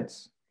makes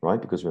sense,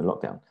 right? Because we're in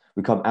lockdown.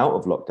 We come out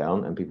of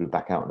lockdown and people are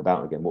back out and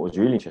about again. What was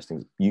really interesting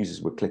is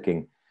users were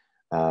clicking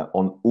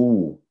on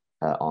all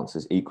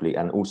answers equally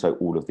and also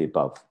all of the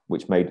above,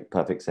 which made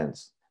perfect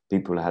sense.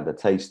 People had a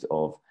taste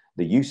of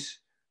the use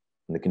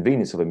and the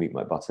convenience of a mute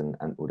mic button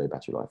and all-day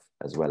battery life,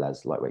 as well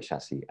as lightweight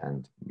chassis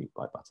and mute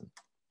mic button.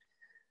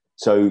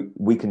 So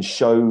we can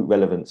show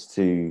relevance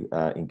to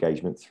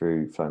engagement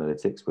through Flow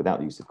Analytics without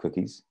the use of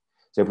cookies.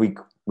 So if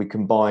we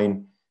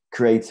combine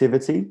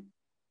creativity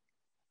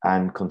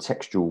and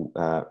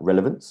contextual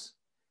relevance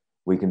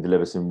we can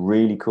deliver some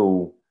really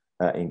cool,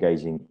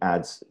 engaging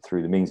ads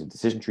through the means of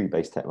decision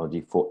tree-based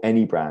technology for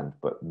any brand,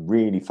 but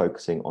really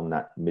focusing on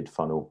that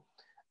mid-funnel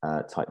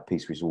type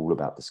piece, which is all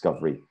about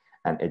discovery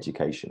and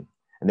education.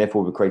 And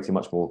therefore, we're creating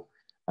much more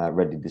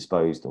readily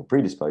disposed or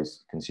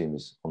predisposed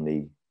consumers on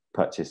the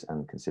purchase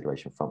and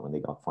consideration front when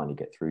they finally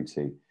get through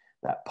to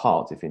that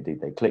part, if indeed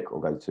they click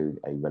or go to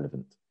a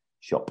relevant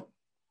shop.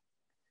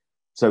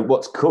 So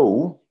what's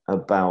cool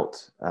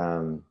about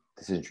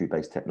decision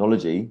tree-based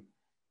technology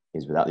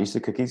is without the use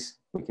of cookies,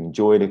 we can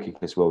enjoy the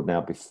cookieless world now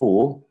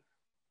before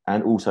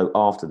and also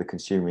after the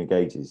consumer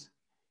engages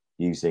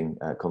using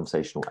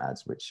conversational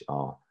ads, which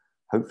are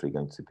hopefully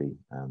going to be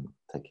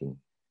taking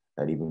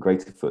an even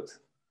greater foot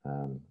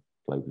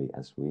globally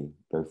as we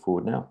go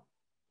forward now.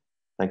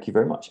 Thank you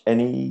very much.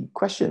 Any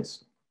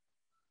questions?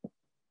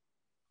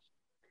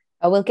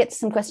 Oh, we'll get to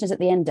some questions at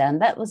the end, Dan.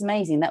 That was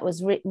amazing. That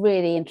was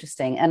really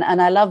interesting. And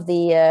I love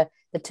the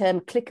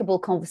term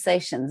clickable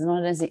conversations. Not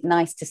only is it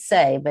nice to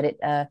say, but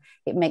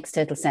it makes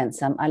total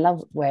sense. I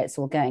love where it's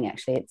all going,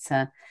 actually.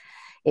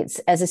 It's,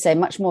 as I say,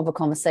 much more of a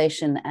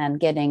conversation and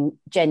getting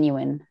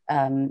genuine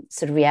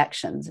sort of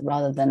reactions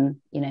rather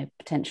than,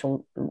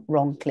 potential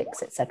wrong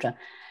clicks, etc.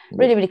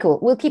 Really, really cool.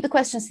 We'll keep the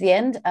questions to the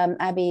end.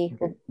 Abby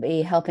will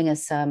be helping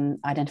us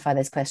identify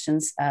those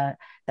questions that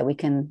we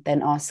can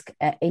then ask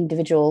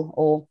individual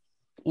or,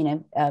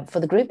 for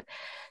the group.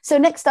 So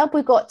next up,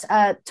 we've got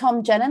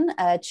Tom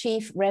Jennen,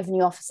 Chief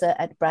Revenue Officer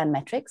at Brand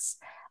Metrics.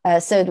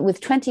 So with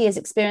 20 years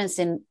experience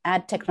in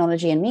ad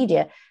technology and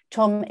media,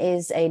 Tom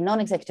is a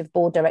non-executive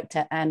board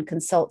director and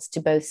consults to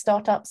both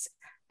startups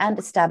and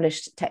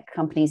established tech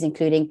companies,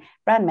 including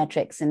Brand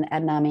Metrics and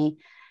Adnami.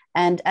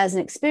 And as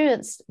an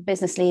experienced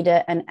business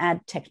leader and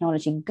ad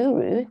technology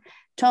guru,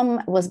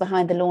 Tom was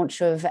behind the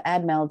launch of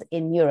AdMeld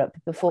in Europe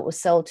before it was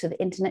sold to the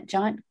internet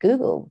giant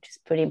Google, which is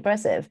pretty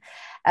impressive.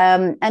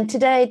 And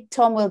today,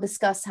 Tom will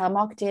discuss how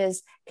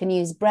marketers can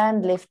use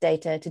brand lift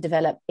data to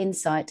develop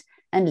insight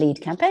and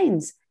lead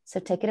campaigns. So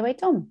take it away,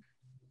 Tom.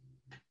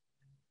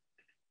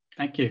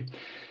 Thank you.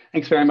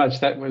 Thanks very much.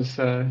 That was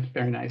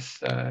very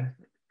nice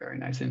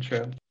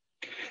intro.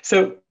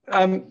 So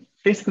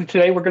basically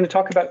today we're going to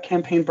talk about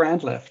campaign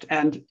brand lift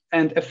and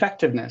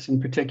effectiveness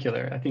in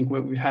particular. I think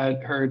what we've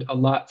heard a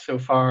lot so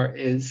far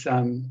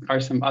are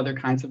some other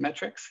kinds of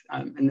metrics.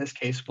 In this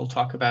case, we'll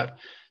talk about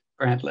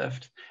brand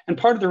lift. And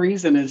part of the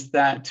reason is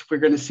that we're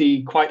going to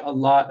see quite a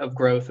lot of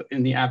growth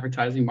in the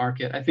advertising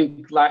market. I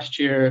think last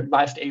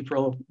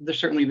April,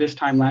 certainly this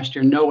time last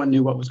year, no one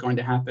knew what was going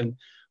to happen.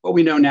 What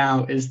we know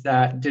now is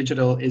that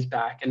digital is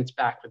back, and it's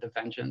back with a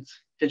vengeance.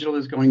 Digital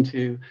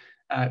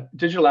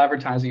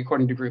advertising,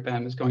 according to Group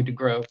M, is going to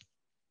grow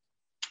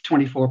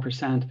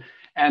 24%.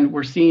 And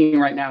we're seeing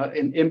right now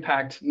an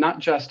impact, not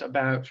just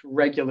about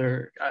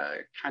regular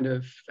kind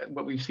of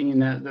what we've seen,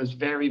 those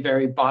very,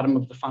 very bottom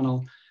of the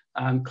funnel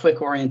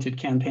click-oriented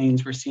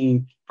campaigns. We're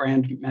seeing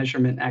brand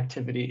measurement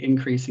activity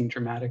increasing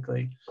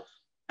dramatically.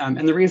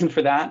 And the reason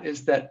for that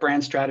is that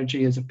brand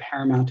strategy is of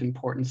paramount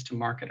importance to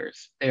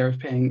marketers. They are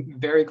paying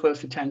very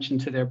close attention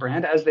to their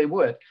brand, as they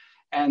would.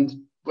 And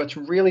what's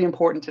really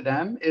important to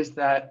them is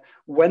that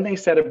when they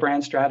set a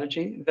brand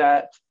strategy,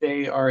 that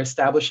they are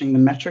establishing the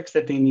metrics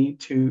that they need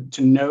to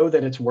know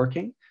that it's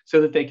working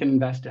so that they can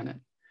invest in it.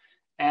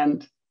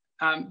 And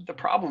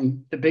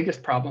the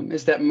biggest problem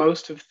is that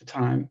most of the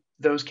time,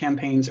 those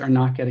campaigns are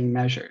not getting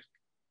measured.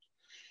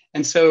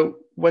 And so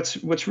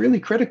what's really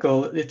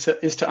critical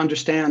is to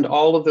understand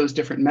all of those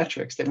different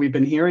metrics that we've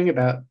been hearing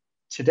about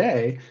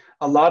today.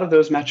 A lot of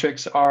those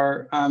metrics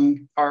are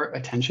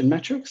attention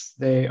metrics.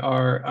 They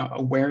are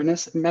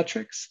awareness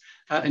metrics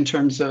in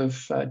terms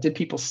of did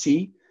people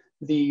see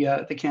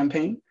the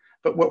campaign?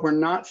 But what we're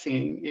not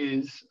seeing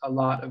is a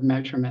lot of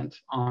measurement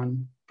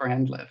on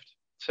brand lift.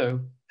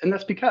 And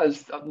that's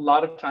because a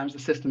lot of times the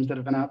systems that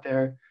have been out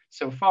there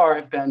so far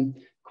have been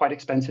quite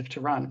expensive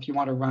to run. If you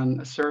want to run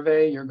a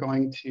survey, you're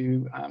going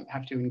to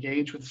have to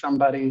engage with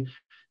somebody.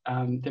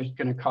 There's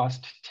going to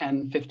cost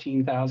 $10,000,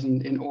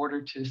 $15,000 in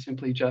order to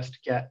simply just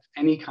get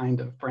any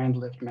kind of brand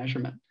lift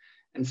measurement.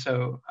 And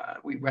so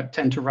we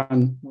tend to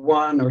run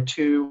 1 or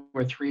 2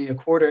 or 3 a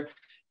quarter.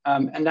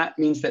 And that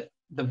means that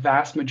the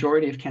vast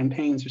majority of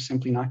campaigns are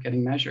simply not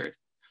getting measured.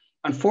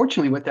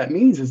 Unfortunately, what that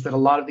means is that a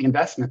lot of the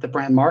investment that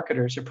brand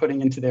marketers are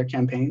putting into their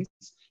campaigns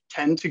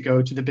tend to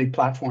go to the big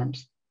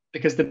platforms,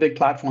 because the big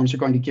platforms are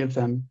going to give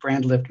them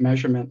brand lift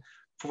measurement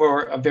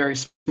for a very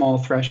small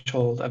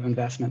threshold of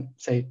investment,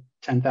 say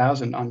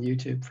 10,000 on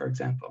YouTube, for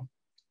example.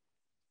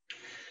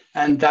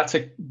 And that's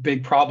a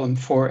big problem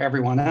for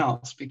everyone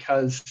else,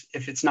 because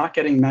if it's not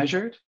getting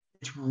measured,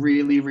 it's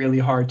really, really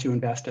hard to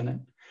invest in it.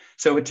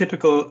 So a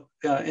typical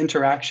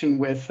interaction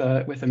with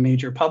a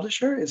major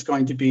publisher is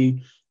going to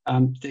be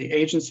the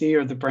agency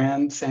or the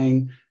brand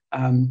saying,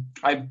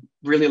 I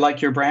really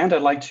like your brand.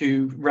 I'd like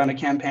to run a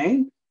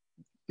campaign.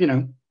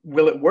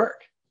 Will it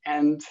work?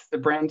 And the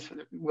brand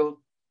will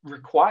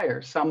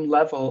require some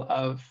level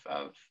of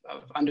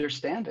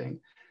understanding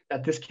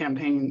that this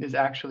campaign is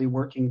actually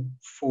working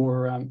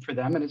for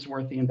them and is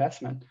worth the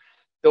investment.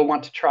 They'll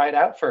want to try it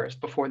out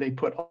first before they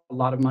put a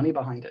lot of money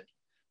behind it.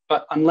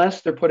 But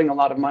unless they're putting a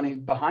lot of money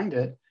behind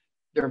it,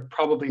 they're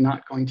probably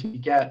not going to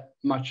get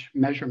much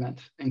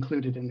measurement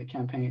included in the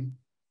campaign.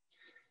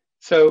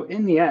 So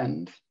in the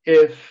end,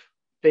 if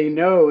they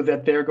know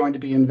that they're going to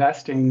be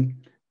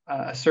investing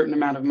a certain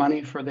amount of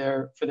money for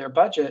their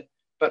budget,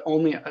 but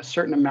only a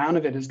certain amount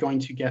of it is going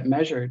to get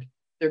measured,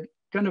 they're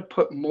going to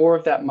put more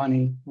of that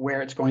money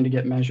where it's going to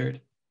get measured.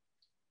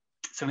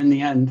 So in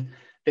the end,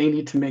 they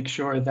need to make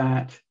sure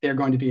that they're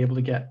going to be able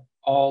to get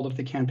all of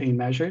the campaign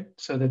measured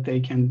so that they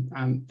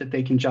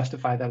can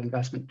justify that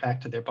investment back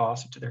to their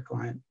boss or to their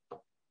client.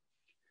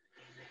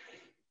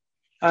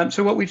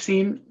 So what we've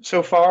seen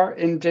so far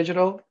in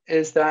digital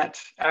is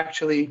that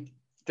actually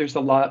there's a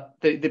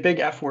lot, the big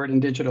F word in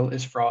digital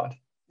is fraud.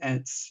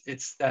 And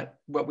it's that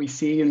what we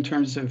see in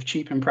terms of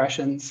cheap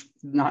impressions,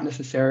 not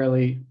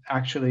necessarily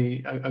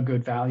actually a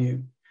good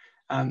value.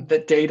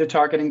 That data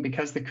targeting,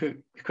 because the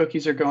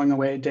cookies are going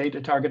away, data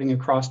targeting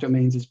across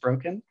domains is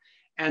broken.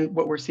 And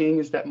what we're seeing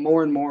is that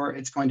more and more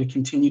it's going to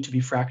continue to be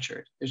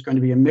fractured. There's going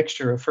to be a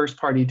mixture of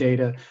first-party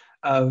data,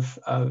 of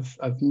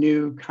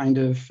new kind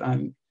of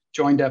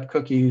joined up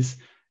cookies,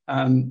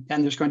 and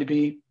there's going to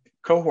be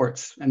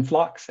cohorts and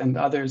flocks and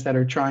others that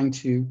are trying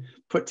to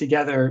put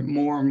together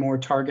more and more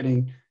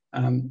targeting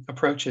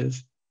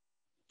approaches.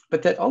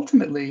 But that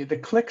ultimately the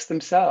clicks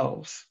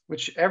themselves,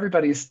 which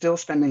everybody is still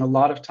spending a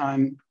lot of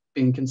time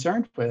being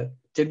concerned with,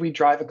 did we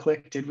drive a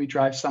click? Did we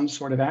drive some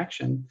sort of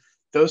action?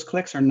 Those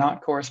clicks are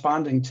not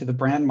corresponding to the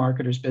brand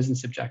marketer's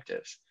business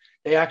objectives.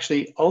 They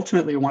actually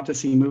ultimately want to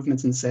see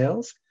movements in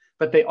sales,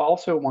 but they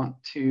also want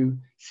to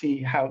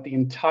see how the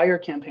entire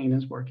campaign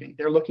is working.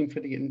 They're looking for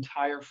the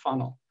entire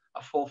funnel,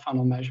 a full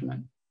funnel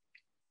measurement.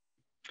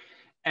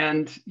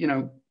 And, you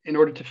know, in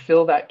order to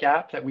fill that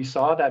gap that we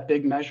saw, that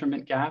big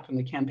measurement gap in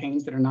the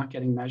campaigns that are not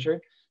getting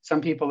measured,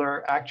 some people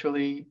are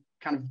actually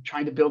kind of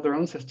trying to build their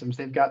own systems.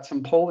 They've got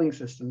some polling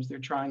systems. They're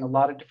trying a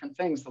lot of different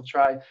things. They'll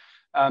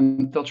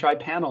try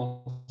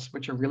panels,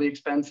 which are really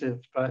expensive,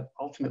 but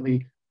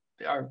ultimately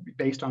are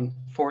based on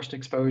forced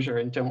exposure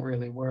and don't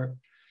really work.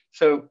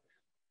 So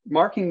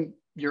marking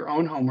your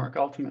own homework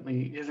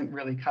ultimately isn't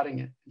really cutting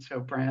it. And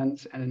so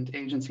brands and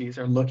agencies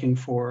are looking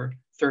for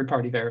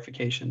third-party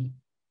verification.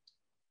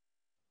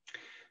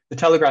 The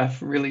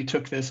Telegraph really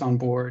took this on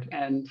board,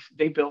 and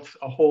they built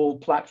a whole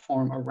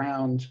platform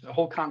around, a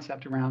whole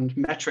concept around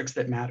metrics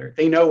that matter.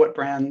 They know what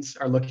brands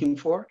are looking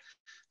for.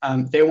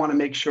 They want to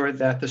make sure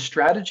that the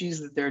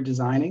strategies that they're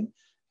designing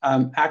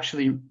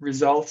actually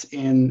results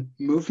in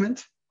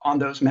movement on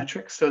those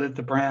metrics so that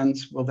the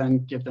brands will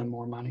then give them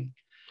more money.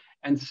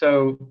 And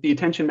so the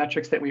attention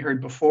metrics that we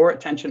heard before,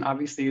 attention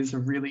obviously is a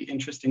really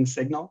interesting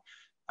signal.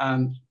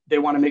 They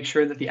want to make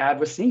sure that the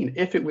ad was seen.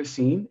 If it was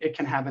seen, it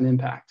can have an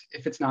impact.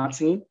 If it's not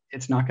seen,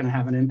 it's not going to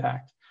have an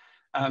impact.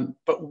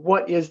 But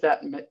what is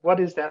that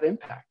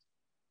impact?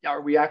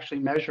 Are we actually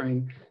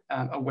measuring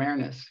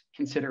awareness,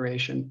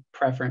 consideration,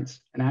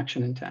 preference, and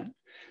action intent?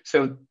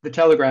 So the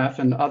Telegraph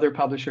and other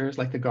publishers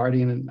like The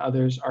Guardian and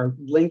others are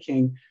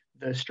linking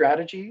the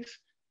strategies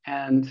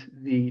and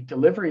the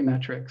delivery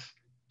metrics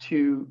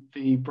to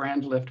the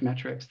brand lift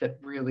metrics that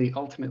really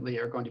ultimately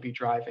are going to be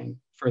driving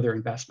further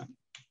investment.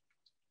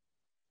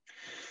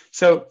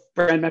 So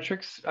brand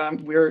metrics,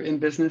 we're in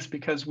business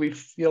because we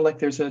feel like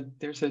there's a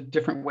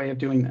different way of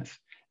doing this.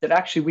 That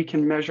actually we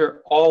can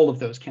measure all of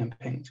those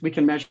campaigns. We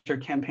can measure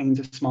campaigns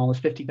as small as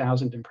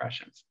 50,000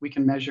 impressions. We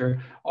can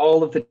measure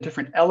all of the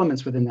different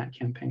elements within that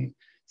campaign.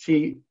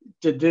 See,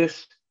 did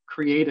this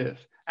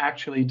creative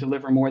actually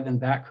deliver more than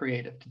that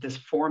creative? Did this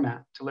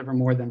format deliver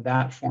more than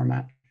that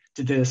format?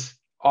 Did this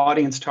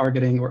audience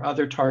targeting or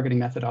other targeting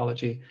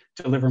methodology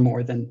deliver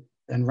more than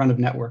run of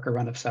network or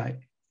run of site?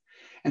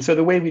 And so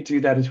the way we do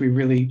that is we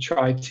really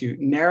try to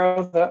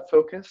narrow that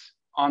focus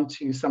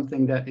onto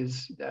something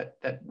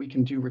that we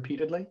can do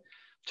repeatedly,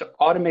 to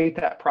automate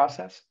that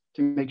process,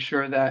 to make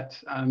sure that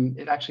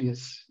it actually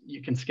is,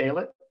 you can scale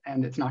it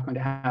and it's not going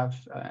to have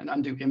an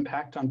undue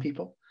impact on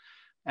people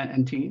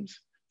and teams.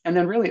 And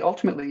then really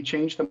ultimately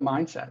change the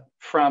mindset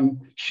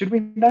from should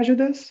we measure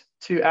this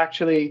to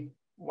actually,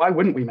 why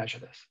wouldn't we measure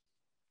this?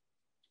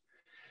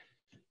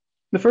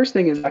 The first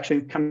thing is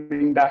actually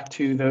coming back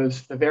to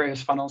the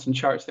various funnels and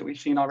charts that we've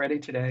seen already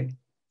today.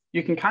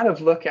 You can kind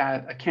of look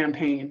at a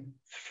campaign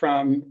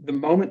from the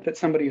moment that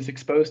somebody is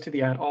exposed to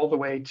the ad all the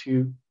way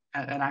to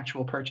an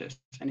actual purchase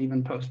and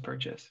even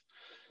post-purchase.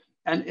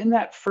 And in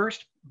that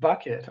first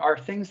bucket are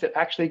things that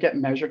actually get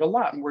measured a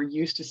lot. And we're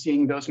used to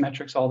seeing those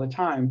metrics all the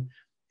time,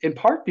 in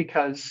part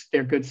because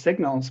they're good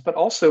signals, but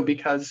also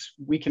because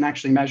we can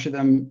actually measure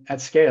them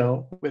at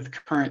scale with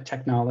current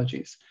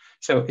technologies.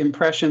 So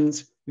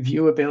impressions,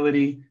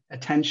 viewability,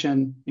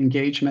 attention,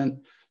 engagement,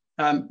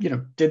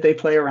 did they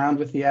play around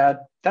with the ad?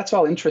 That's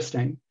all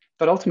interesting.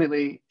 But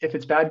ultimately, if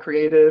it's bad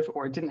creative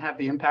or it didn't have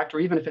the impact, or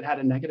even if it had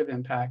a negative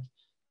impact,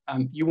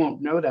 you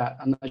won't know that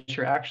unless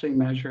you're actually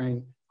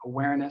measuring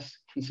awareness,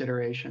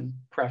 consideration,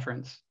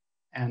 preference,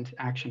 and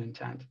action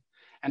intent.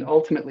 And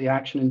ultimately,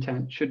 action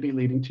intent should be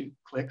leading to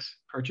clicks,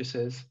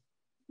 purchases,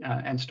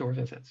 and store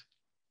visits.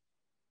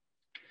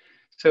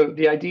 So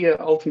the idea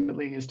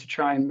ultimately is to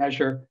try and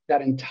measure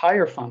that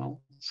entire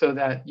funnel so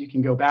that you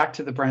can go back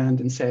to the brand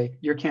and say,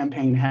 your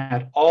campaign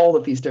had all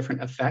of these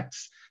different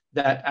effects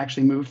that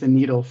actually move the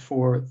needle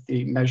for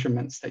the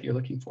measurements that you're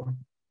looking for.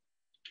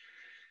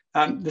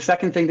 The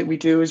second thing that we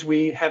do is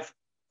we have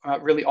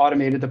really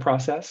automated the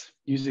process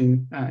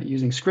using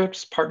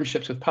scripts,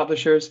 partnerships with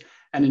publishers,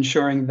 and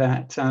ensuring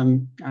that,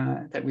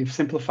 that we've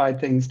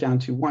simplified things down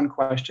to one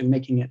question,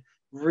 making it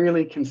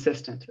really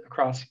consistent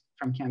across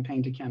from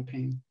campaign to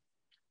campaign.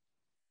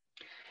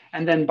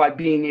 And then by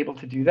being able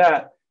to do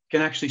that, you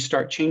can actually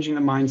start changing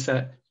the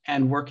mindset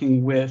and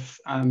working with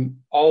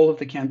all of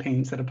the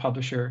campaigns that a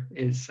publisher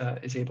is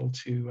able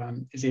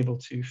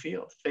to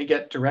field. They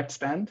get direct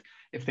spend.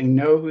 If they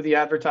know who the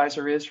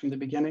advertiser is from the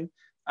beginning,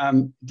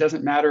 it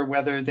doesn't matter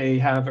whether they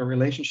have a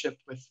relationship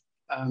with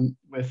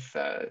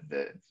the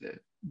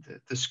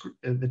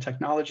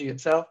technology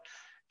itself.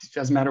 It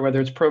doesn't matter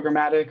whether it's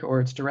programmatic or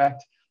it's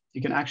direct.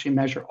 You can actually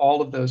measure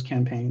all of those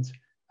campaigns.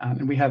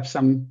 And we have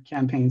some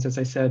campaigns, as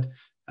I said,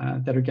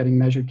 that are getting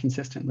measured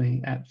consistently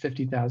at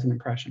 50,000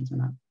 impressions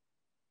and up.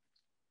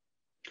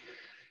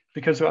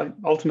 Because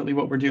ultimately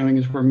what we're doing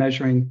is we're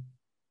measuring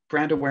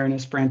brand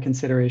awareness, brand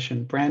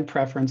consideration, brand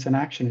preference, and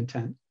action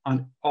intent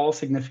on all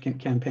significant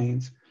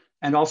campaigns,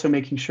 and also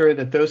making sure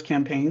that those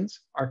campaigns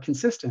are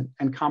consistent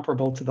and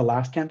comparable to the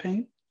last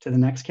campaign, to the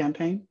next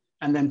campaign,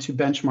 and then to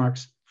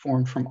benchmarks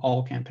formed from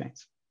all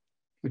campaigns,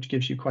 which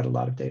gives you quite a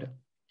lot of data.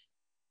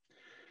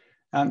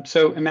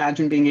 So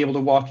imagine being able to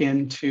walk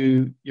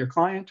into your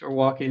client or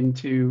walk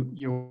into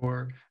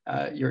your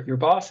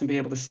boss and be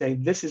able to say,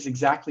 this is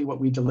exactly what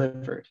we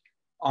delivered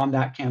on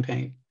that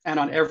campaign and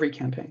on every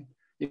campaign.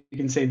 You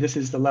can say, this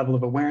is the level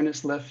of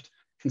awareness lift,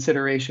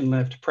 consideration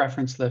lift,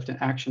 preference lift,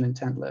 and action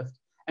intent lift,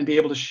 and be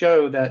able to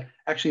show that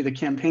actually the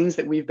campaigns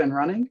that we've been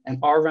running and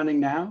are running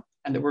now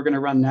and that we're going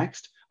to run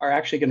next are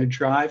actually going to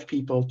drive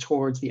people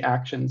towards the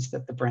actions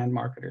that the brand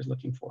marketer is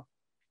looking for.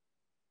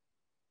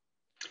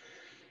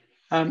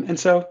 And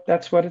so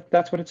that's what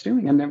it's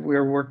doing. And then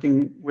we're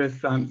working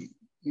with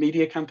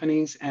media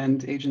companies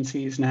and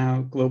agencies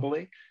now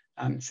globally,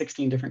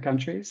 16 different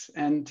countries.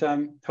 And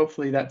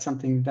hopefully that's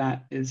something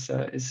that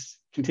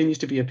continues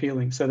to be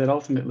appealing so that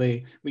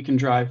ultimately we can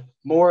drive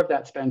more of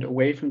that spend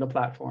away from the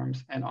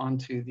platforms and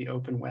onto the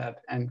open web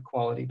and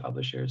quality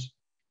publishers.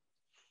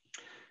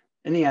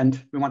 In the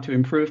end, we want to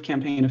improve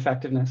campaign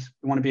effectiveness.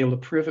 We want to be able to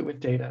prove it with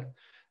data.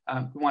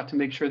 We want to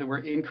make sure that we're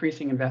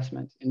increasing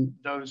investment in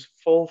those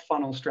full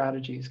funnel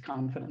strategies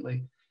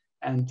confidently,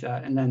 and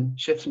then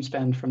shift some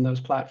spend from those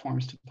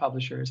platforms to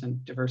publishers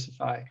and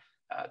diversify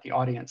the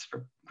audience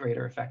for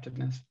greater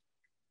effectiveness.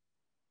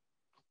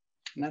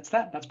 And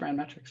that's brand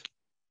metrics.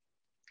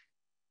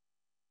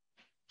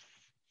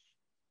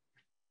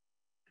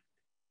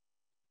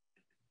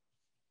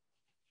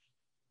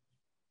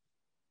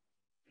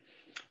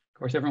 Of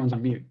course, everyone's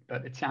on mute,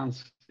 but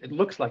it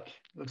looks like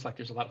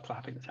there's a lot of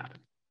clapping that's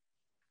happening.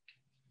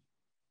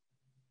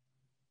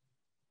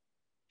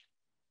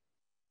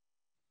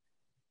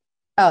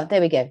 Oh,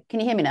 there we go. Can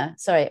you hear me now?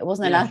 Sorry, it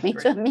wasn't allowed me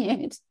to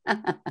unmute.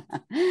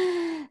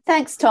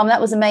 Thanks, Tom. That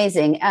was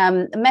amazing.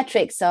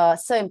 Metrics are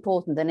so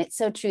important, and it's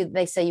so true that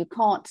they say you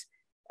can't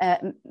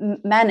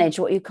manage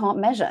what you can't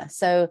measure.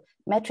 So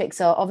metrics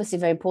are obviously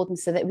very important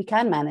so that we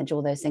can manage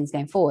all those things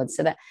going forward.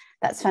 So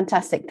that's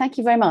fantastic. Thank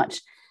you very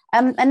much.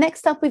 And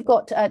next up, we've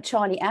got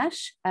Charlie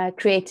Ash,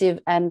 Creative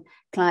and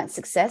Client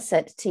Success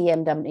at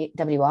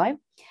TMWI.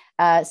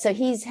 So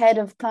he's head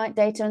of client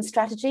data and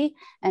strategy,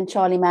 and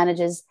Charlie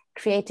manages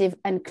creative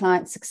and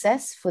client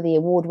success for the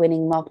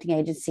award-winning marketing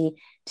agency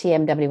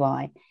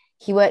TMWI.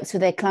 He works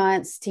with their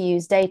clients to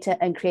use data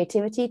and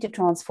creativity to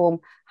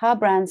transform how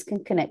brands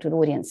can connect with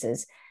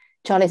audiences.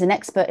 Charlie is an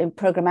expert in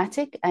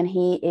programmatic, and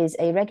he is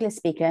a regular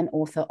speaker and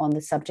author on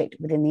the subject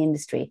within the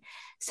industry.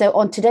 So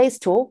on today's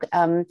talk,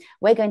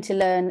 we're going to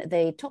learn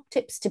the top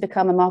tips to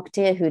become a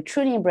marketeer who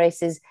truly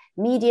embraces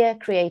media,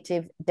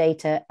 creative,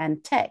 data,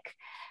 and tech.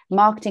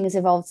 Marketing has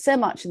evolved so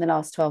much in the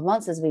last 12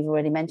 months, as we've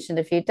already mentioned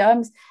a few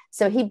times.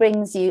 So he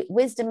brings you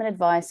wisdom and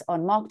advice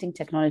on marketing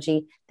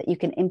technology that you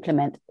can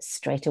implement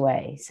straight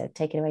away. So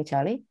take it away,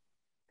 Charlie.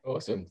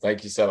 Awesome.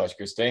 Thank you so much,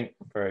 Christine.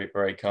 Very,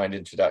 very kind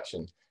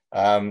introduction.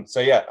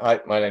 So yeah, hi,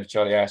 my name is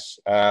Charlie Ash.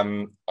 I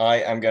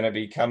am going to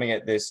be coming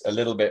at this a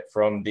little bit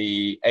from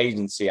the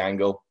agency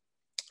angle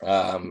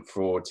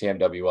for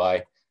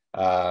TMWI.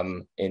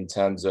 In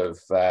terms of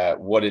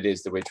what it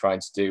is that we're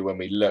trying to do when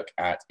we look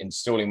at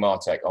installing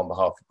Martech on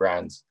behalf of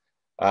brands.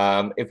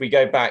 If we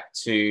go back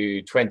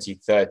to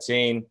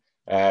 2013,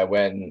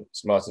 when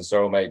Martin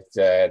Sorrell made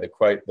the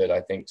quote that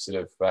I think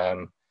sort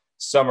of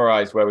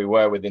summarized where we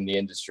were within the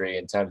industry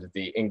in terms of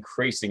the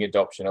increasing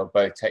adoption of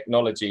both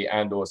technology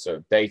and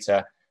also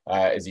data,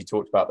 as he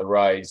talked about the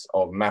rise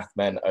of math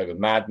men over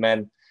mad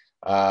men.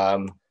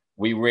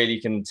 We really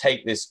can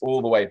take this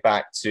all the way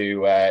back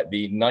to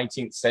the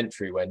 19th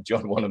century when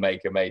John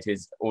Wanamaker made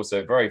his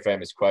also very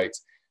famous quote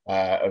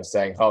of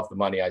saying, half the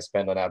money I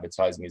spend on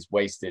advertising is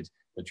wasted.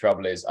 The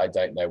trouble is I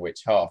don't know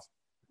which half.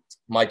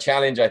 My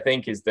challenge, I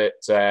think, is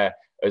that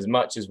as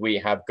much as we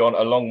have gone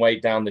a long way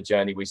down the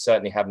journey, we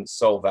certainly haven't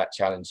solved that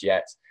challenge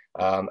yet.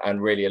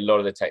 And really a lot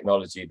of the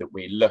technology that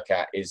we look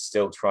at is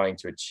still trying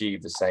to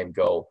achieve the same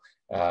goal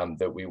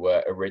that we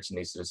were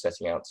originally sort of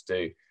setting out to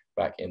do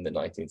back in the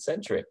 19th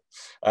century.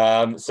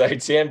 So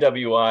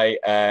TMWI,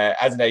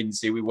 as an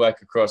agency, we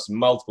work across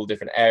multiple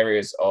different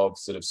areas of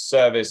sort of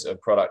service,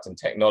 of product and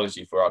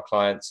technology for our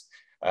clients.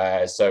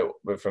 So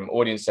we're from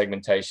audience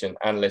segmentation,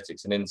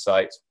 analytics and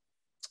insight,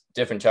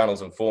 different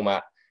channels and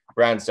format,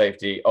 brand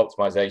safety,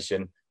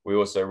 optimization. We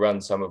also run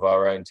some of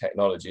our own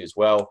technology as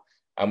well.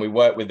 And we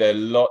work with a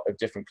lot of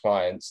different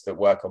clients that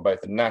work on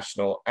both a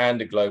national and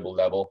a global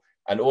level,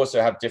 and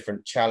also have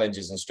different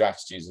challenges and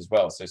strategies as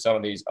well. So some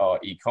of these are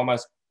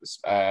e-commerce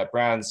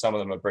brands, some of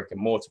them are brick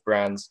and mortar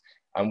brands.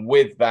 And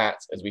with that,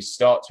 as we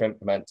start to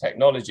implement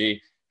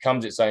technology,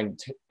 comes its own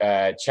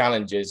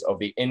challenges of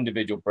the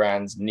individual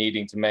brands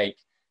needing to make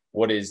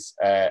what is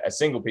a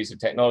single piece of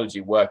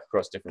technology work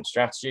across different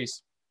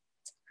strategies.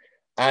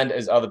 And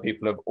as other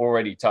people have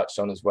already touched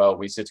on as well,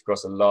 we sit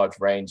across a large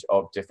range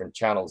of different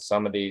channels.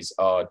 Some of these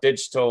are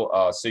digital,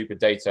 are super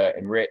data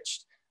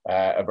enriched,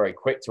 are very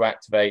quick to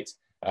activate,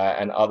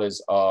 and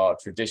others are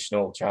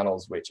traditional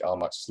channels which are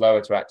much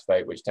slower to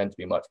activate, which tend to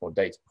be much more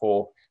data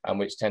poor, and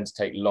which tend to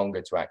take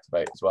longer to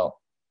activate as well.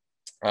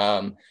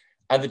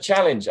 And the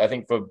challenge, I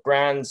think, for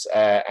brands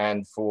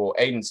and for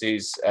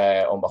agencies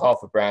on behalf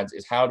of brands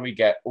is how do we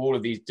get all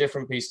of these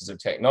different pieces of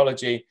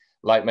technology,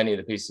 like many of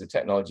the pieces of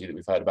technology that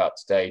we've heard about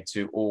today,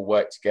 to all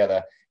work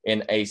together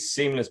in a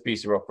seamless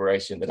piece of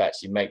operation that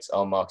actually makes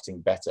our marketing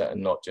better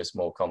and not just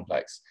more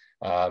complex.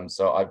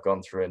 So I've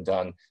gone through and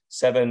done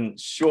 7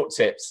 short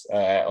tips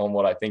on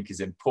what I think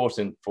is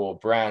important for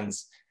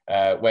brands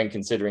when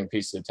considering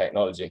pieces of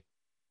technology.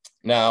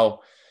 Now,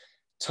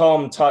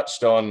 Tom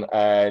touched on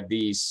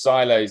these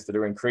silos that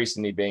are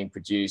increasingly being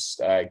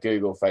produced,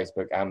 Google,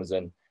 Facebook,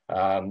 Amazon.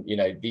 You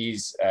know,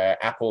 these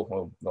Apple,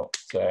 will not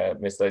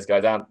miss those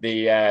guys out.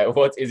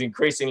 What is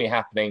increasingly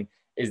happening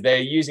is they're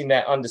using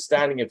their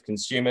understanding of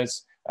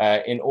consumers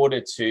in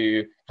order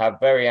to have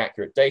very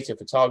accurate data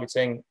for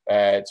targeting,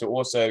 to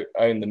also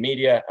own the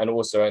media and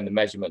also own the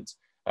measurement.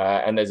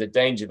 And there's a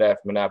danger there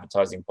from an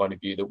advertising point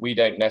of view that we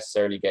don't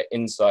necessarily get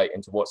insight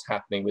into what's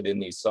happening within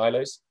these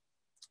silos.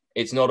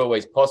 It's not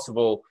always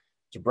possible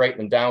to break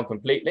them down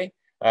completely.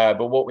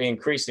 But what we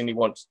increasingly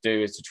want to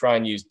do is to try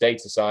and use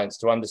data science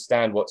to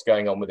understand what's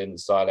going on within the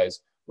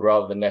silos,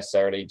 rather than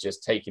necessarily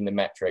just taking the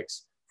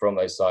metrics from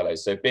those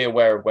silos. So be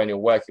aware of when you're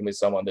working with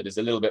someone that is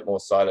a little bit more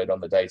siloed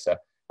on the data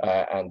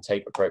and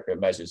take appropriate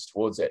measures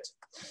towards it.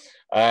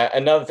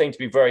 Another thing to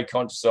be very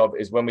conscious of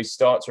is when we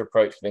start to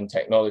approach within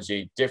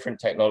technology, different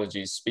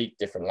technologies speak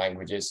different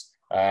languages.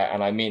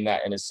 And I mean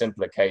that in a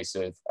simpler case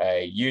of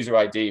a user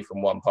ID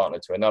from one partner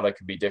to another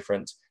could be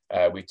different.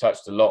 We've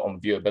touched a lot on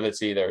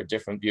viewability. There are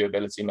different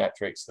viewability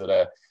metrics that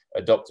are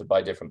adopted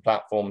by different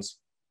platforms.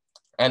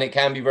 And it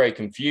can be very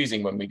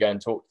confusing when we go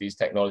and talk to these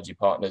technology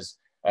partners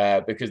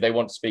because they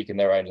want to speak in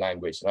their own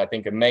language. And I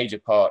think a major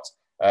part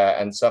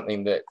and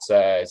something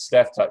that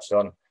Steph touched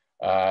on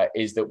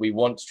is that we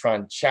want to try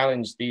and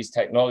challenge these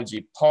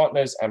technology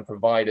partners and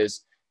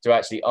providers to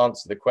actually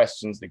answer the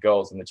questions, the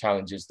goals, and the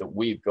challenges that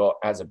we've got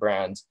as a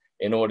brand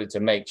in order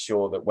to make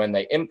sure that when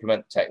they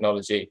implement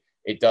technology,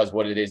 it does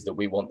what it is that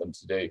we want them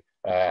to do.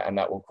 And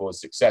that will cause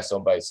success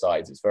on both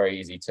sides. It's very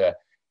easy to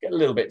get a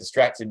little bit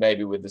distracted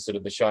maybe with the sort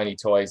of the shiny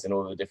toys and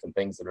all the different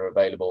things that are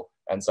available,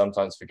 and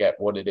sometimes forget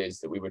what it is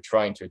that we were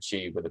trying to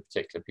achieve with a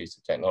particular piece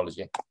of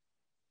technology.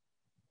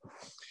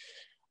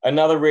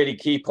 Another really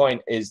key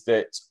point is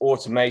that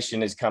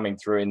automation is coming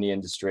through in the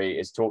industry.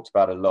 It's talked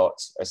about a lot.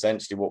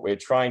 Essentially, what we're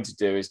trying to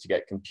do is to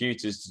get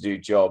computers to do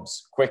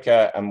jobs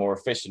quicker and more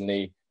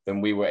efficiently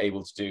than we were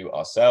able to do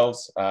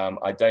ourselves.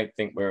 I don't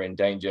think we're in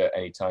danger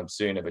anytime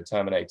soon of a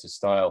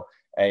Terminator-style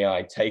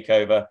AI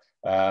takeover.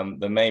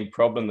 The main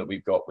problem that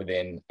we've got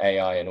within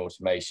AI and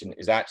automation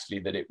is actually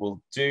that it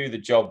will do the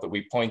job that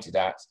we pointed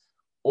at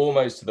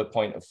almost to the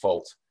point of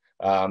fault.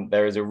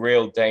 There is a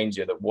real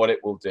danger that what it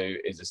will do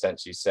is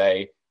essentially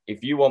say,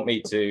 if you want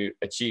me to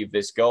achieve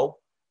this goal,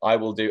 I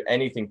will do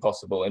anything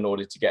possible in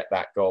order to get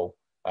that goal.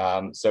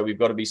 So we've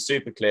got to be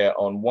super clear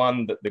on,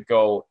 one, that the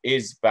goal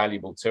is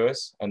valuable to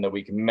us and that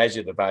we can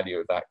measure the value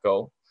of that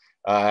goal.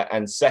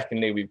 And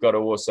secondly, we've got to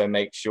also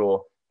make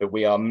sure that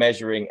we are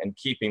measuring and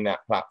keeping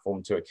that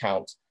platform to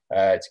account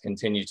to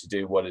continue to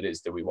do what it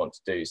is that we want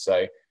to do.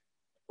 So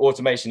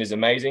automation is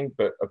amazing,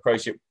 but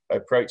approach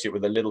it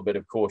with a little bit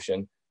of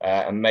caution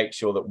and make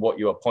sure that what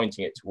you are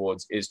pointing it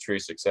towards is true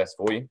success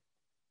for you.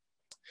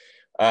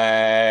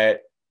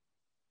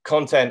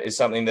 Content is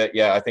something that,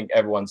 yeah, I think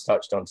everyone's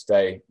touched on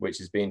today, which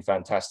has been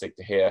fantastic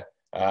to hear.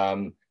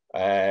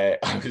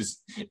 I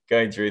was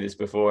going through this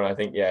before, and I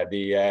think, yeah,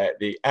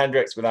 the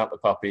Andrex without the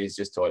puppy is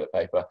just toilet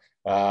paper.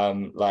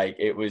 Like,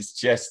 it was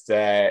just,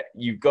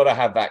 you've got to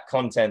have that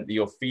content that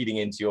you're feeding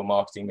into your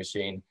marketing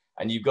machine,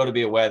 and you've got to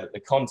be aware that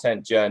the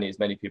content journey, as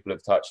many people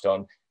have touched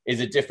on, is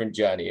a different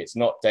journey. It's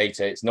not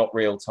data, it's not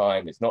real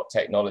time, it's not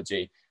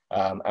technology.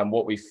 And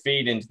what we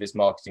feed into this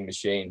marketing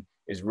machine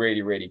is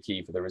really, really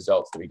key for the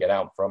results that we get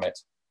out from it.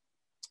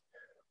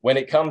 When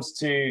it comes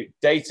to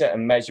data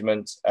and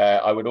measurement,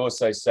 I would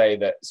also say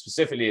that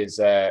specifically as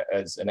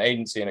an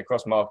agency and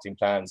across marketing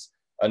plans,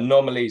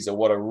 anomalies are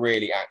what are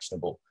really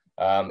actionable.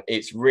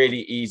 It's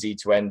really easy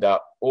to end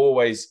up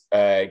always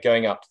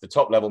going up to the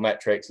top level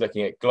metrics,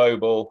 looking at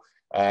global,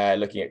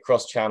 looking at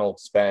cross-channel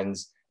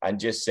spends, and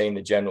just seeing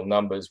the general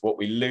numbers. What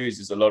we lose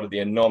is a lot of the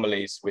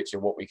anomalies, which are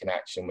what we can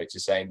action, which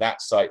is saying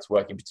that site's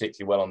working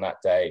particularly well on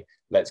that day.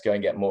 Let's go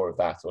and get more of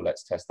that, or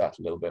let's test that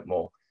a little bit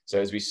more. So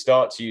as we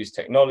start to use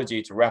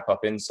technology to wrap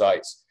up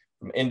insights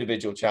from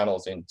individual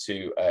channels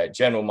into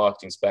general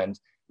marketing spend,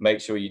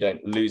 make sure you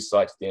don't lose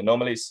sight of the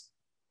anomalies.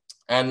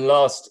 And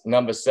last,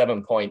 number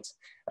 7 point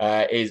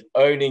is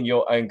owning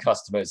your own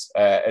customers.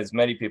 As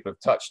many people have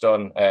touched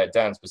on,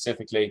 Dan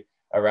specifically,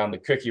 around the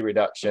cookie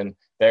reduction,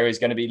 there is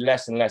going to be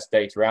less and less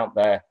data out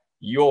there.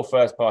 Your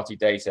first party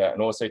data,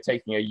 and also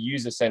taking a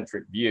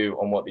user-centric view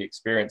on what the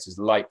experience is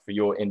like for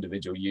your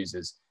individual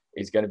users,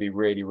 is going to be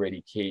really,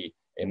 really key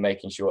in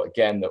making sure,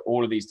 again, that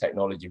all of these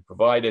technology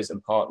providers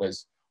and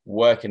partners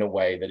work in a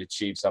way that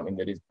achieves something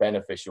that is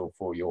beneficial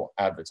for your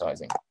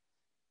advertising.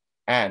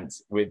 And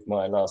with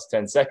my last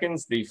 10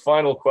 seconds, the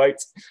final quote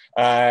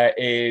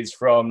is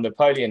from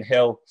Napoleon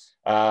Hill,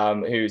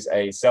 who's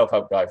a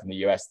self-help guy from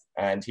the US.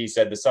 And he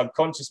said, the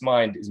subconscious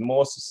mind is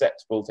more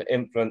susceptible to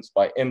influence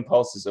by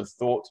impulses of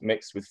thought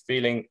mixed with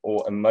feeling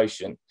or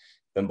emotion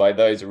than by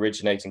those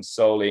originating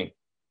solely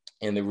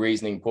in the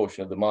reasoning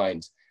portion of the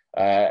mind.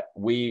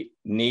 We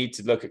need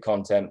to look at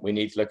content. We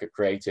need to look at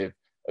creative.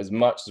 As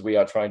much as we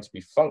are trying to be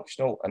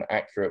functional and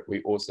accurate,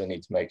 we also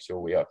need to make sure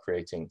we are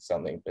creating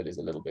something that is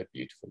a little bit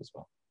beautiful as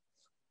well.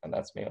 And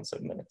that's me on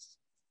 7 minutes.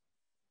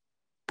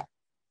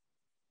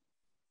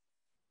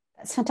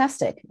 That's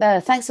fantastic.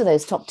 Thanks for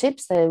those top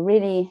tips. They're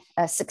really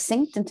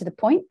succinct and to the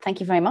point.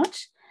 Thank you very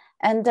much.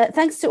 And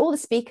thanks to all the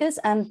speakers,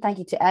 and thank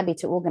you to Abby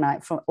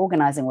for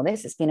organizing all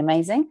this. It's been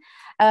amazing.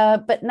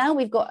 But now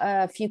we've got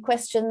a few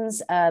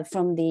questions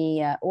from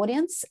the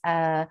audience.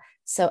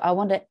 So I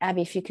wonder,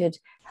 Abby, if you could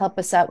help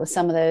us out with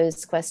some of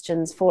those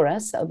questions for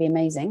us. That would be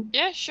amazing.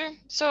 Yeah, sure.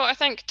 So I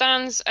think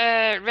Dan's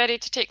ready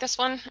to take this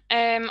one.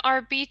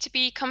 Are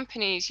B2B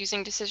companies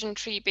using decision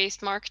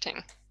tree-based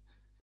marketing?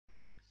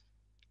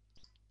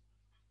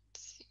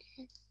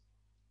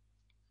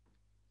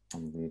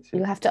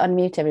 You have to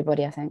unmute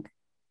everybody, I think.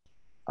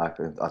 I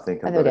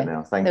think I've got it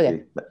now. Thank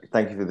you.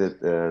 Thank you for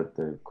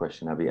the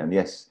question, Abby. And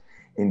yes,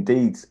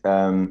 indeed,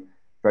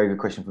 very good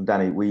question from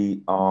Danny.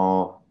 We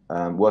are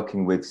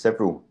working with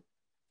several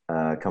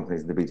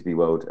companies in the B2B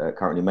world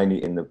currently,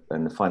 mainly in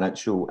the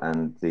financial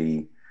and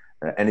the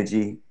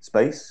energy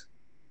space.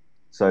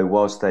 So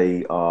whilst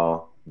they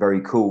are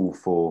very cool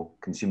for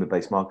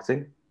consumer-based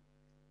marketing,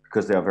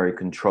 because they are very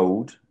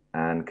controlled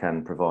and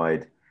can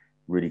provide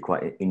really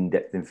quite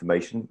in-depth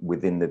information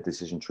within the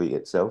decision tree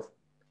itself,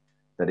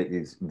 that it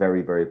is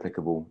very, very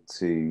applicable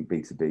to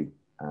B2B.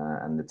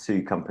 And the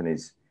two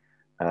companies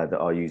that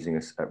are using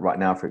us right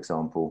now, for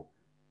example,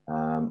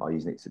 are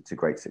using it to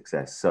great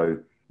success. So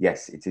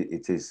yes, it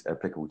is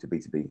applicable to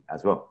B2B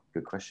as well.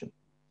 Good question.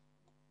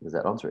 Does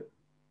that answer it?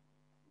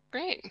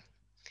 Great.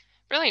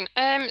 Brilliant.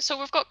 So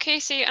we've got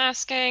Casey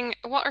asking,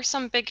 what are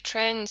some big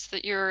trends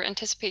that you're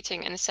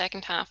anticipating in the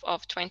second half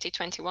of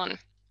 2021?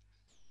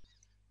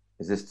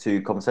 Is this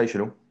too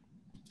conversational?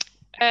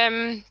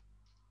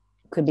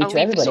 Could be to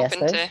everybody, I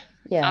suppose.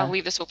 I'll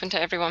leave this open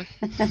to everyone.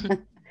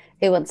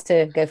 Who wants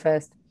to go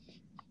first?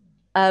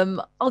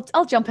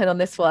 I'll jump in on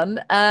this one,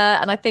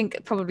 and I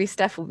think probably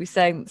Steph will be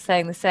saying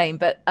the same.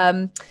 But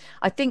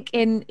I think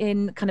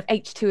in kind of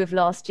H2 of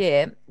last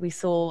year, we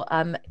saw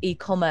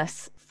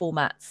e-commerce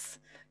formats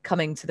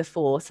coming to the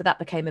fore, so that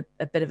became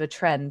a bit of a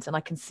trend, and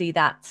I can see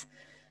that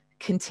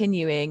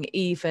continuing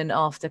even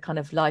after kind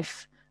of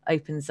life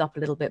opens up a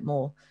little bit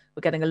more.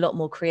 We're getting a lot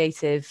more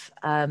creative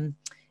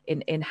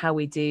in how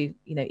we do,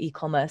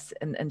 e-commerce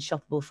and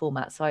shoppable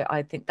formats. So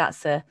I think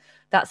that's a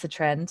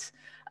trend.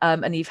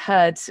 And you've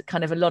heard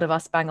kind of a lot of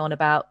us bang on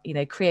about,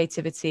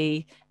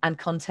 creativity and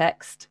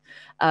context.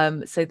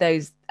 So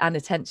those and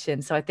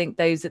attention. So I think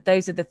those are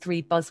the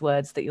three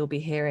buzzwords that you'll be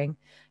hearing,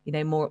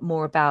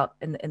 more about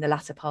in the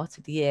latter part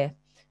of the year,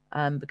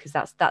 because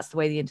that's the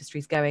way the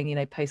industry's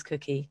going, post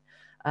cookie,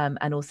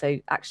 and also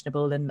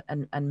actionable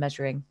and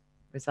measuring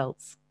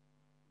results.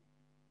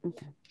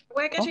 Okay.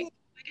 We're getting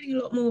a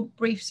lot more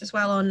briefs as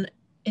well on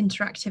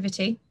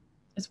interactivity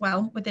as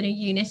well within a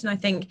unit, and I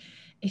think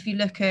if you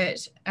look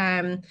at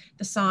the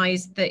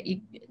size of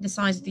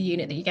the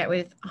unit that you get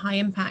with high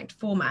impact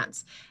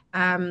formats,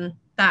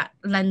 that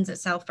lends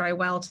itself very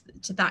well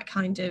to that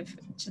kind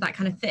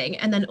of thing,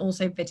 and then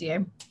also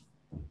video.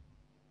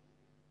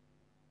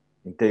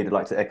 Indeed, I'd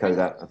like to echo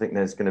that. I think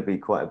there's going to be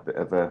quite a bit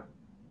of a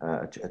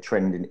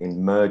trend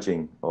in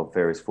merging of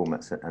various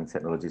formats and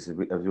technologies, as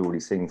we've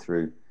already seen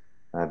through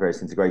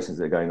various integrations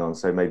that are going on.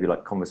 So maybe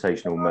like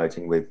conversational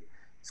merging with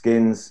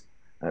skins,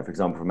 for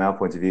example, from our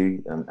point of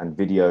view, and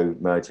video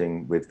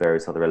merging with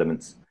various other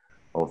elements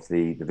of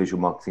the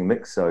visual marketing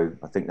mix. So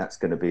I think that's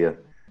going to be a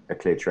a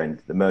clear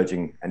trend, the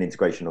merging and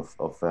integration of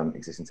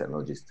existing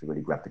technologies to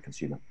really grab the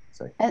consumer.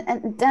 So,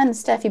 and Dan,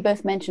 Steph, you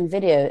both mentioned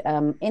video.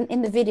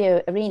 In the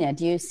video arena,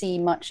 do you see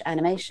much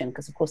animation?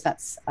 Because of course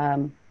that's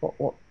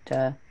what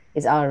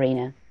is our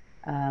arena.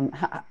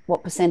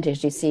 What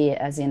percentage do you see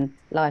as in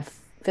live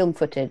film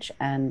footage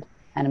and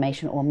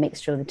animation, or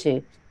mixture of the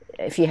two?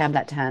 If you have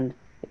that to hand,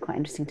 it'd be quite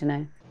interesting to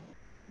know.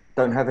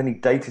 Don't have any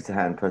data to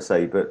hand per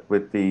se, but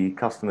with the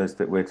customers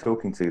that we're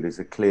talking to, there's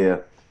a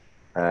clear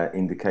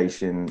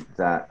indication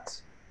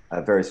that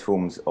various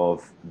forms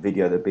of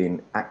video that are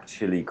being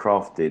actually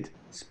crafted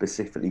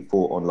specifically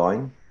for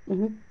online.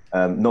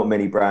 Not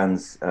many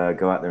brands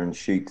go out there and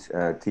shoot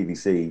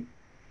TVC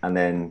and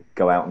then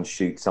go out and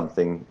shoot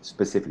something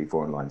specifically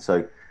for online.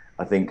 So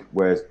I think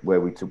where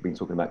we've been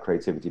talking about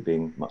creativity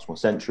being much more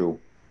central,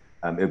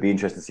 it'll be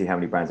interesting to see how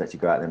many brands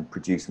actually go out there and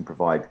produce and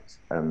provide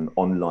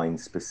online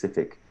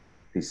specific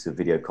pieces of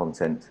video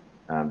content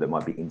that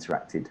might be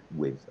interacted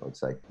with, I would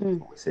say. That's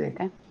what we're seeing.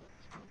 Okay.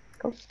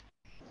 Cool.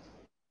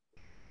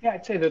 Yeah,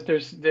 I'd say that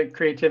the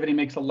creativity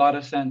makes a lot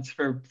of sense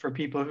for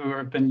people who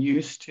have been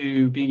used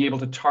to being able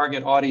to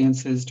target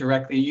audiences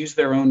directly, use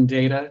their own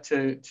data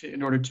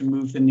in order to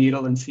move the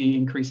needle and see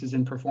increases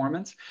in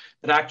performance.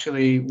 But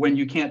actually, when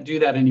you can't do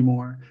that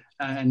anymore,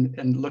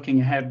 and looking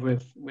ahead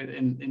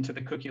into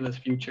the cookieless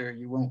future,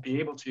 you won't be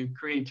able to.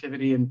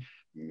 Creativity and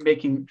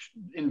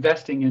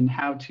investing in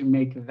how to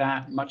make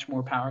that much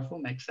more powerful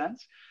makes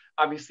sense.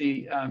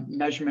 Obviously,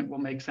 measurement will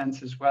make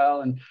sense as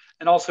well, and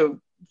also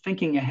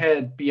thinking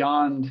ahead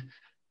beyond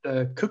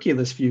the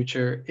cookieless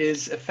future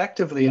is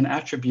effectively an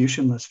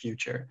attributionless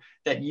future.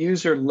 That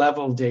user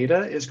level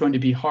data is going to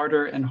be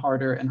harder and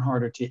harder and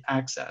harder to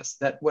access.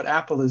 That what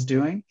Apple is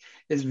doing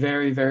is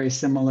very, very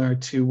similar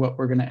to what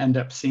we're going to end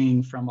up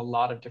seeing from a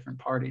lot of different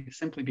parties,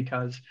 simply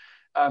because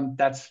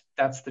that's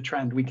the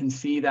trend. We can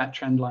see that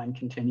trend line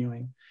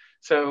continuing.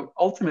 So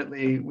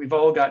ultimately, we've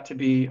all got to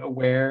be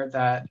aware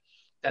that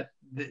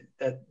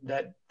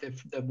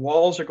if the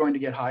walls are going to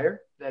get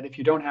higher, that if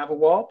you don't have a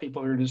wall,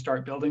 people are going to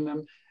start building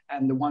them.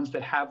 And the ones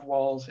that have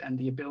walls and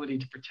the ability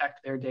to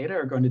protect their data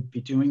are going to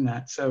be doing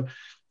that. So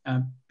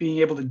being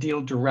able to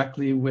deal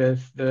directly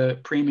with the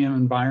premium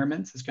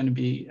environments is going to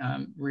be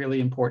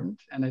really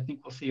important. And I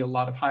think we'll see a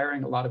lot of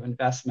hiring, a lot of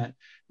investment.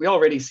 We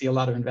already see a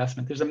lot of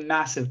investment. There's a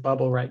massive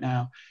bubble right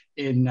now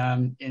in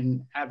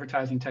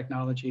advertising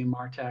technology and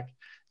Martech.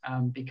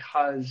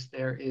 Because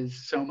there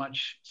is so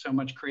much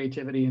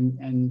creativity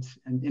and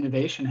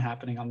innovation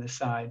happening on this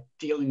side,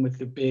 dealing with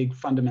the big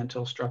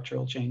fundamental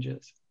structural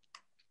changes.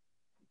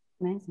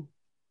 Amazing.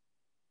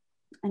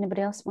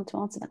 Anybody else want to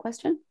answer that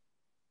question?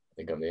 I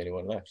think I'm the only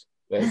one left.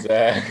 There's,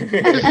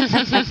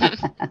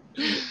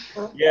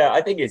 yeah,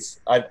 I think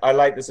I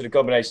like the sort of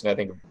combination, I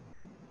think, of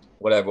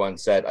what everyone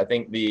said. I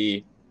think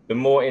the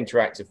more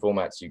interactive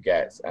formats you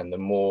get, and the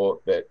more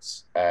that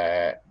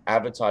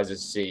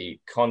advertisers see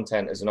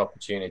content as an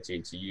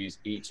opportunity to use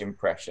each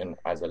impression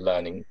as a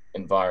learning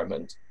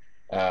environment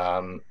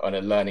and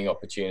a learning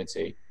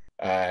opportunity,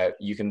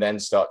 you can then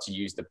start to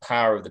use the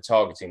power of the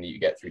targeting that you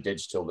get through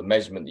digital, the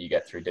measurement that you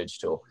get through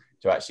digital,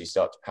 to actually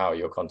start to power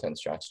your content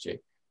strategy.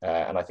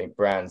 And I think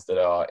brands that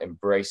are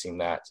embracing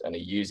that and are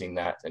using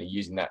that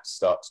to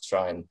start to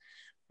try and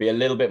be a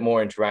little bit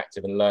more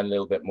interactive and learn a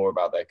little bit more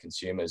about their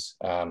consumers,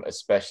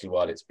 especially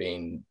while it's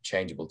been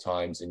changeable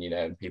times and,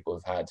 and people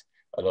have had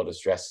a lot of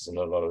stresses and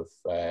a lot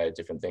of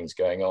different things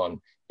going on.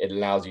 It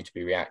allows you to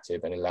be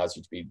reactive and allows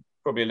you to be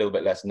probably a little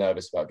bit less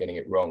nervous about getting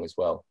it wrong as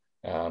well.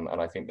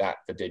 And I think that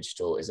for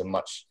digital is a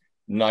much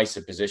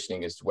nicer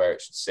positioning as to where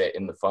it should sit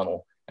in the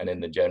funnel and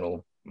in the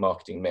general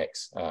marketing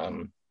mix,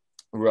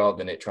 rather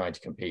than it trying to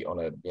compete on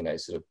a,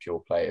 sort of pure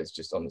players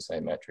just on the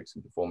same metrics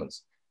and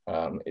performance.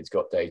 It's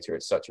got data.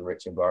 It's such a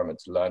rich environment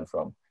to learn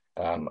from.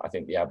 I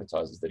think the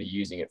advertisers that are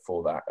using it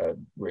for that are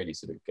really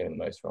sort of getting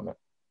the most from it.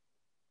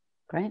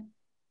 Great.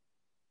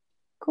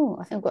 Cool.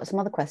 I think we've got some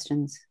other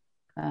questions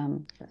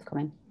that's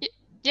coming.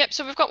 Yep.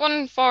 So we've got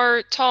one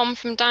for Tom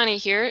from Danny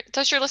here.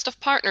 Does your list of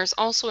partners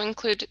also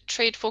include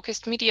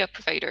trade-focused media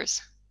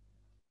providers?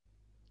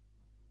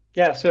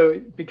 Yeah, so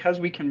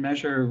because we can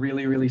measure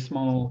really, really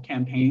small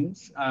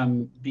campaigns,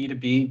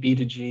 B2B,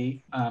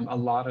 B2G, a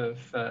lot of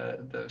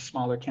the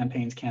smaller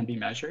campaigns can be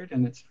measured,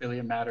 and it's really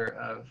a matter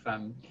of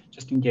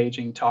just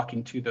engaging,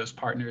 talking to those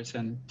partners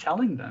and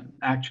telling them,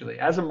 actually,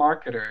 as a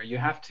marketer,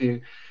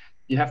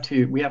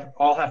 we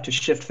all have to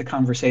shift the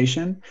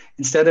conversation.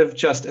 Instead of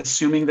just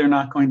assuming they're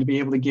not going to be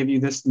able to give you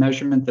this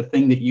measurement, the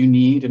thing that you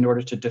need in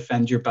order to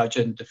defend your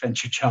budget and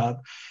defend your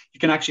job, you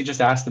can actually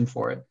just ask them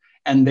for it.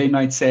 And they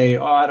might say,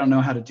 oh, I don't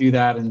know how to do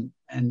that. And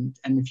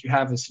if you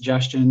have a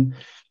suggestion,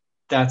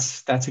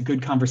 that's a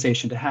good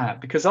conversation to have,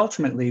 because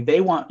ultimately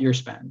they want your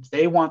spend.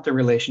 They want the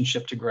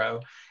relationship to grow.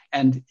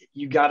 And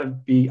you got to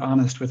be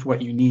honest with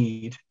what you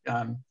need,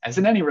 as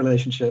in any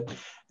relationship,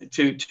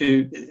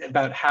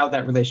 about how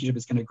that relationship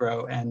is going to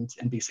grow and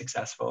be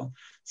successful.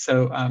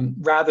 So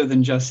rather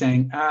than just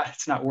saying,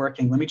 it's not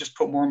working, let me just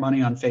put more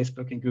money on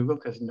Facebook and Google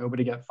because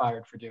nobody got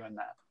fired for doing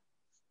that.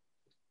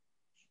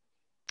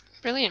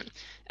 Brilliant.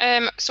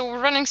 So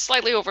we're running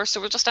slightly over, so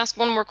we'll just ask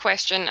one more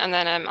question and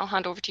then I'll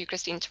hand over to you,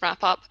 Christine, to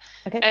wrap up.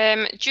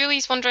 Okay.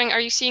 Julie's wondering,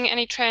 are you seeing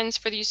any trends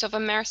for the use of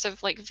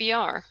immersive like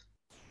VR?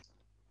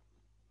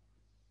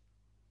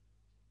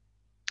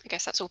 I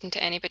guess that's open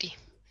to anybody.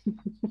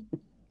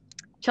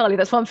 Charlie,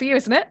 that's one for you,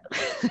 isn't it?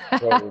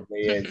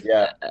 Probably is,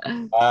 yeah.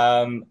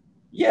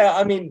 Yeah,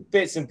 I mean,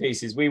 bits and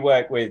pieces. We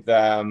work with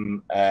a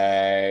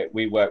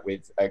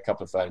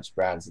couple of furniture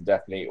brands, and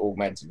definitely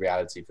augmented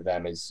reality for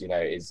them is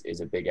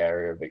a big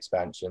area of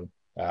expansion.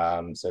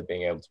 So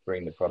being able to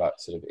bring the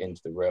product sort of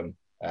into the room,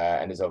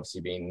 and has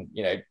obviously been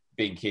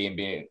being key and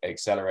being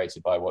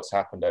accelerated by what's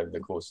happened over the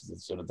course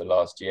of the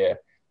last year.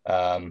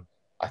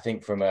 I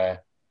think from a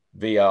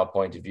VR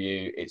point of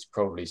view, it's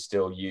probably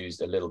still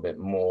used a little bit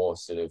more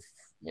sort of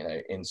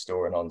in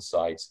store and on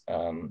site.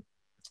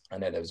 I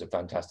know there was a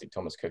fantastic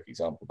Thomas Cook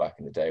example back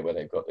in the day where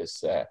they've got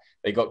this,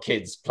 they got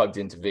kids plugged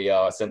into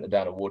VR, sent them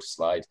down a water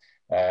slide,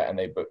 and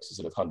they booked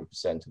sort of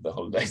 100% of the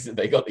holidays that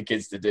they got the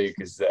kids to do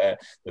because the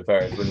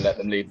parents wouldn't let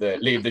them leave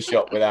the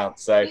shop without.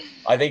 So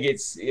I think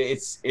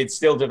it's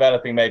still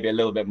developing maybe a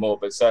little bit more,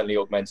 but certainly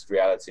augmented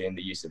reality and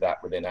the use of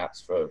that within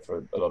apps for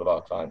a lot of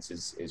our clients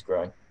is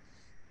growing.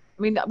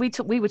 I mean,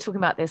 we were talking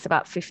about this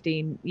about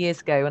 15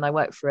 years ago when I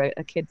worked for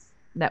a kids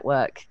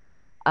network,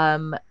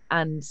 and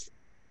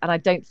I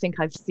don't think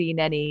I've seen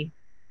any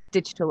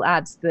digital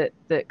ads that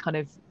kind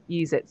of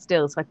use it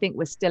still. So I think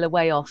we're still a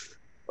way off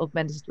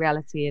augmented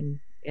reality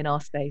in our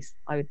space.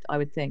 I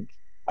would think.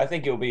 I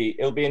think it'll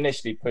be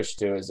initially pushed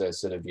to as a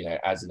sort of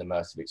as an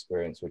immersive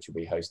experience, which will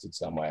be hosted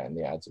somewhere, and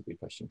the ads will be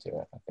pushing to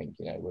it. I think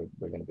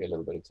we're going to be a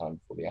little bit of time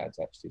before the ads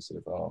actually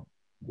sort of are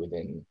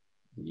within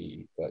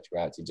the virtual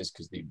reality, just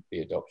because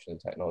the adoption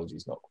of technology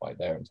is not quite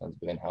there in terms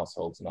of within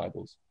households and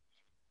eyeballs.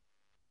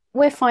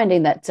 We're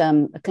finding that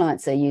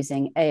clients are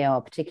using AR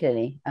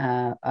particularly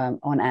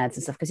on ads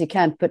and stuff, because you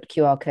can put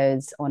QR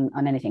codes on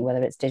anything,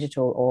 whether it's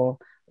digital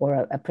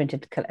or a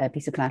printed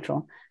piece of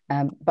collateral.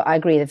 But I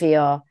agree, the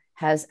VR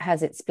has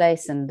its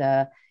place, and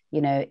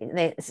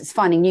it's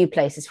finding new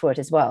places for it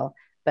as well.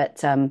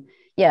 But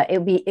yeah,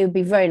 it would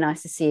be very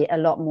nice to see a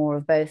lot more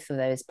of both of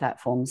those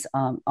platforms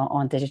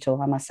on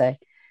digital, I must say.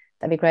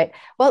 That'd be great.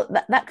 Well,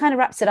 that kind of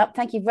wraps it up.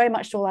 Thank you very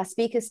much to all our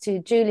speakers, to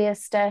Julia,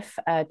 Steph,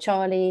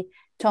 Charlie,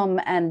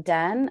 Tom and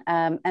Dan,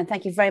 and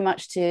thank you very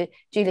much to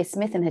Julia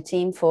Smith and her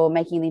team for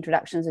making the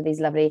introductions of these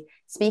lovely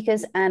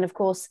speakers. And of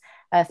course,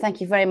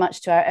 thank you very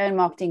much to our own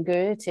marketing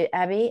guru, to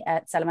Abby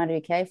at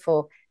Salamandra.uk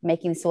for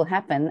making this all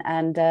happen,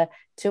 and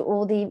to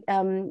all the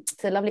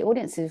lovely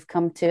audience who've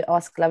come to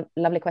ask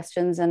lovely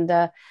questions and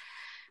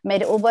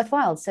made it all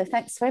worthwhile. So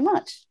thanks very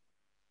much.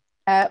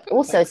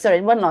 Also,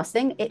 sorry, one last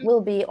thing. It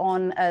will be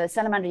on the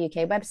Salamandra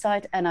UK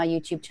website and our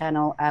YouTube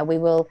channel. We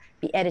will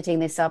be editing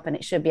this up, and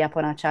it should be up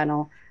on our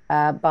channel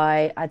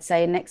by, I'd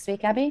say, next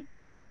week, Abby?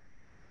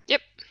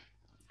 Yep.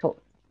 Cool.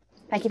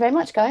 Thank you very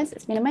much, guys.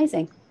 It's been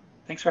amazing.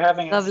 Thanks for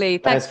having us. Lovely.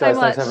 Thanks so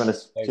much. Thanks for having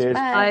us. Cheers.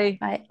 Bye.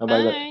 Bye. Bye.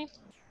 Bye. Bye.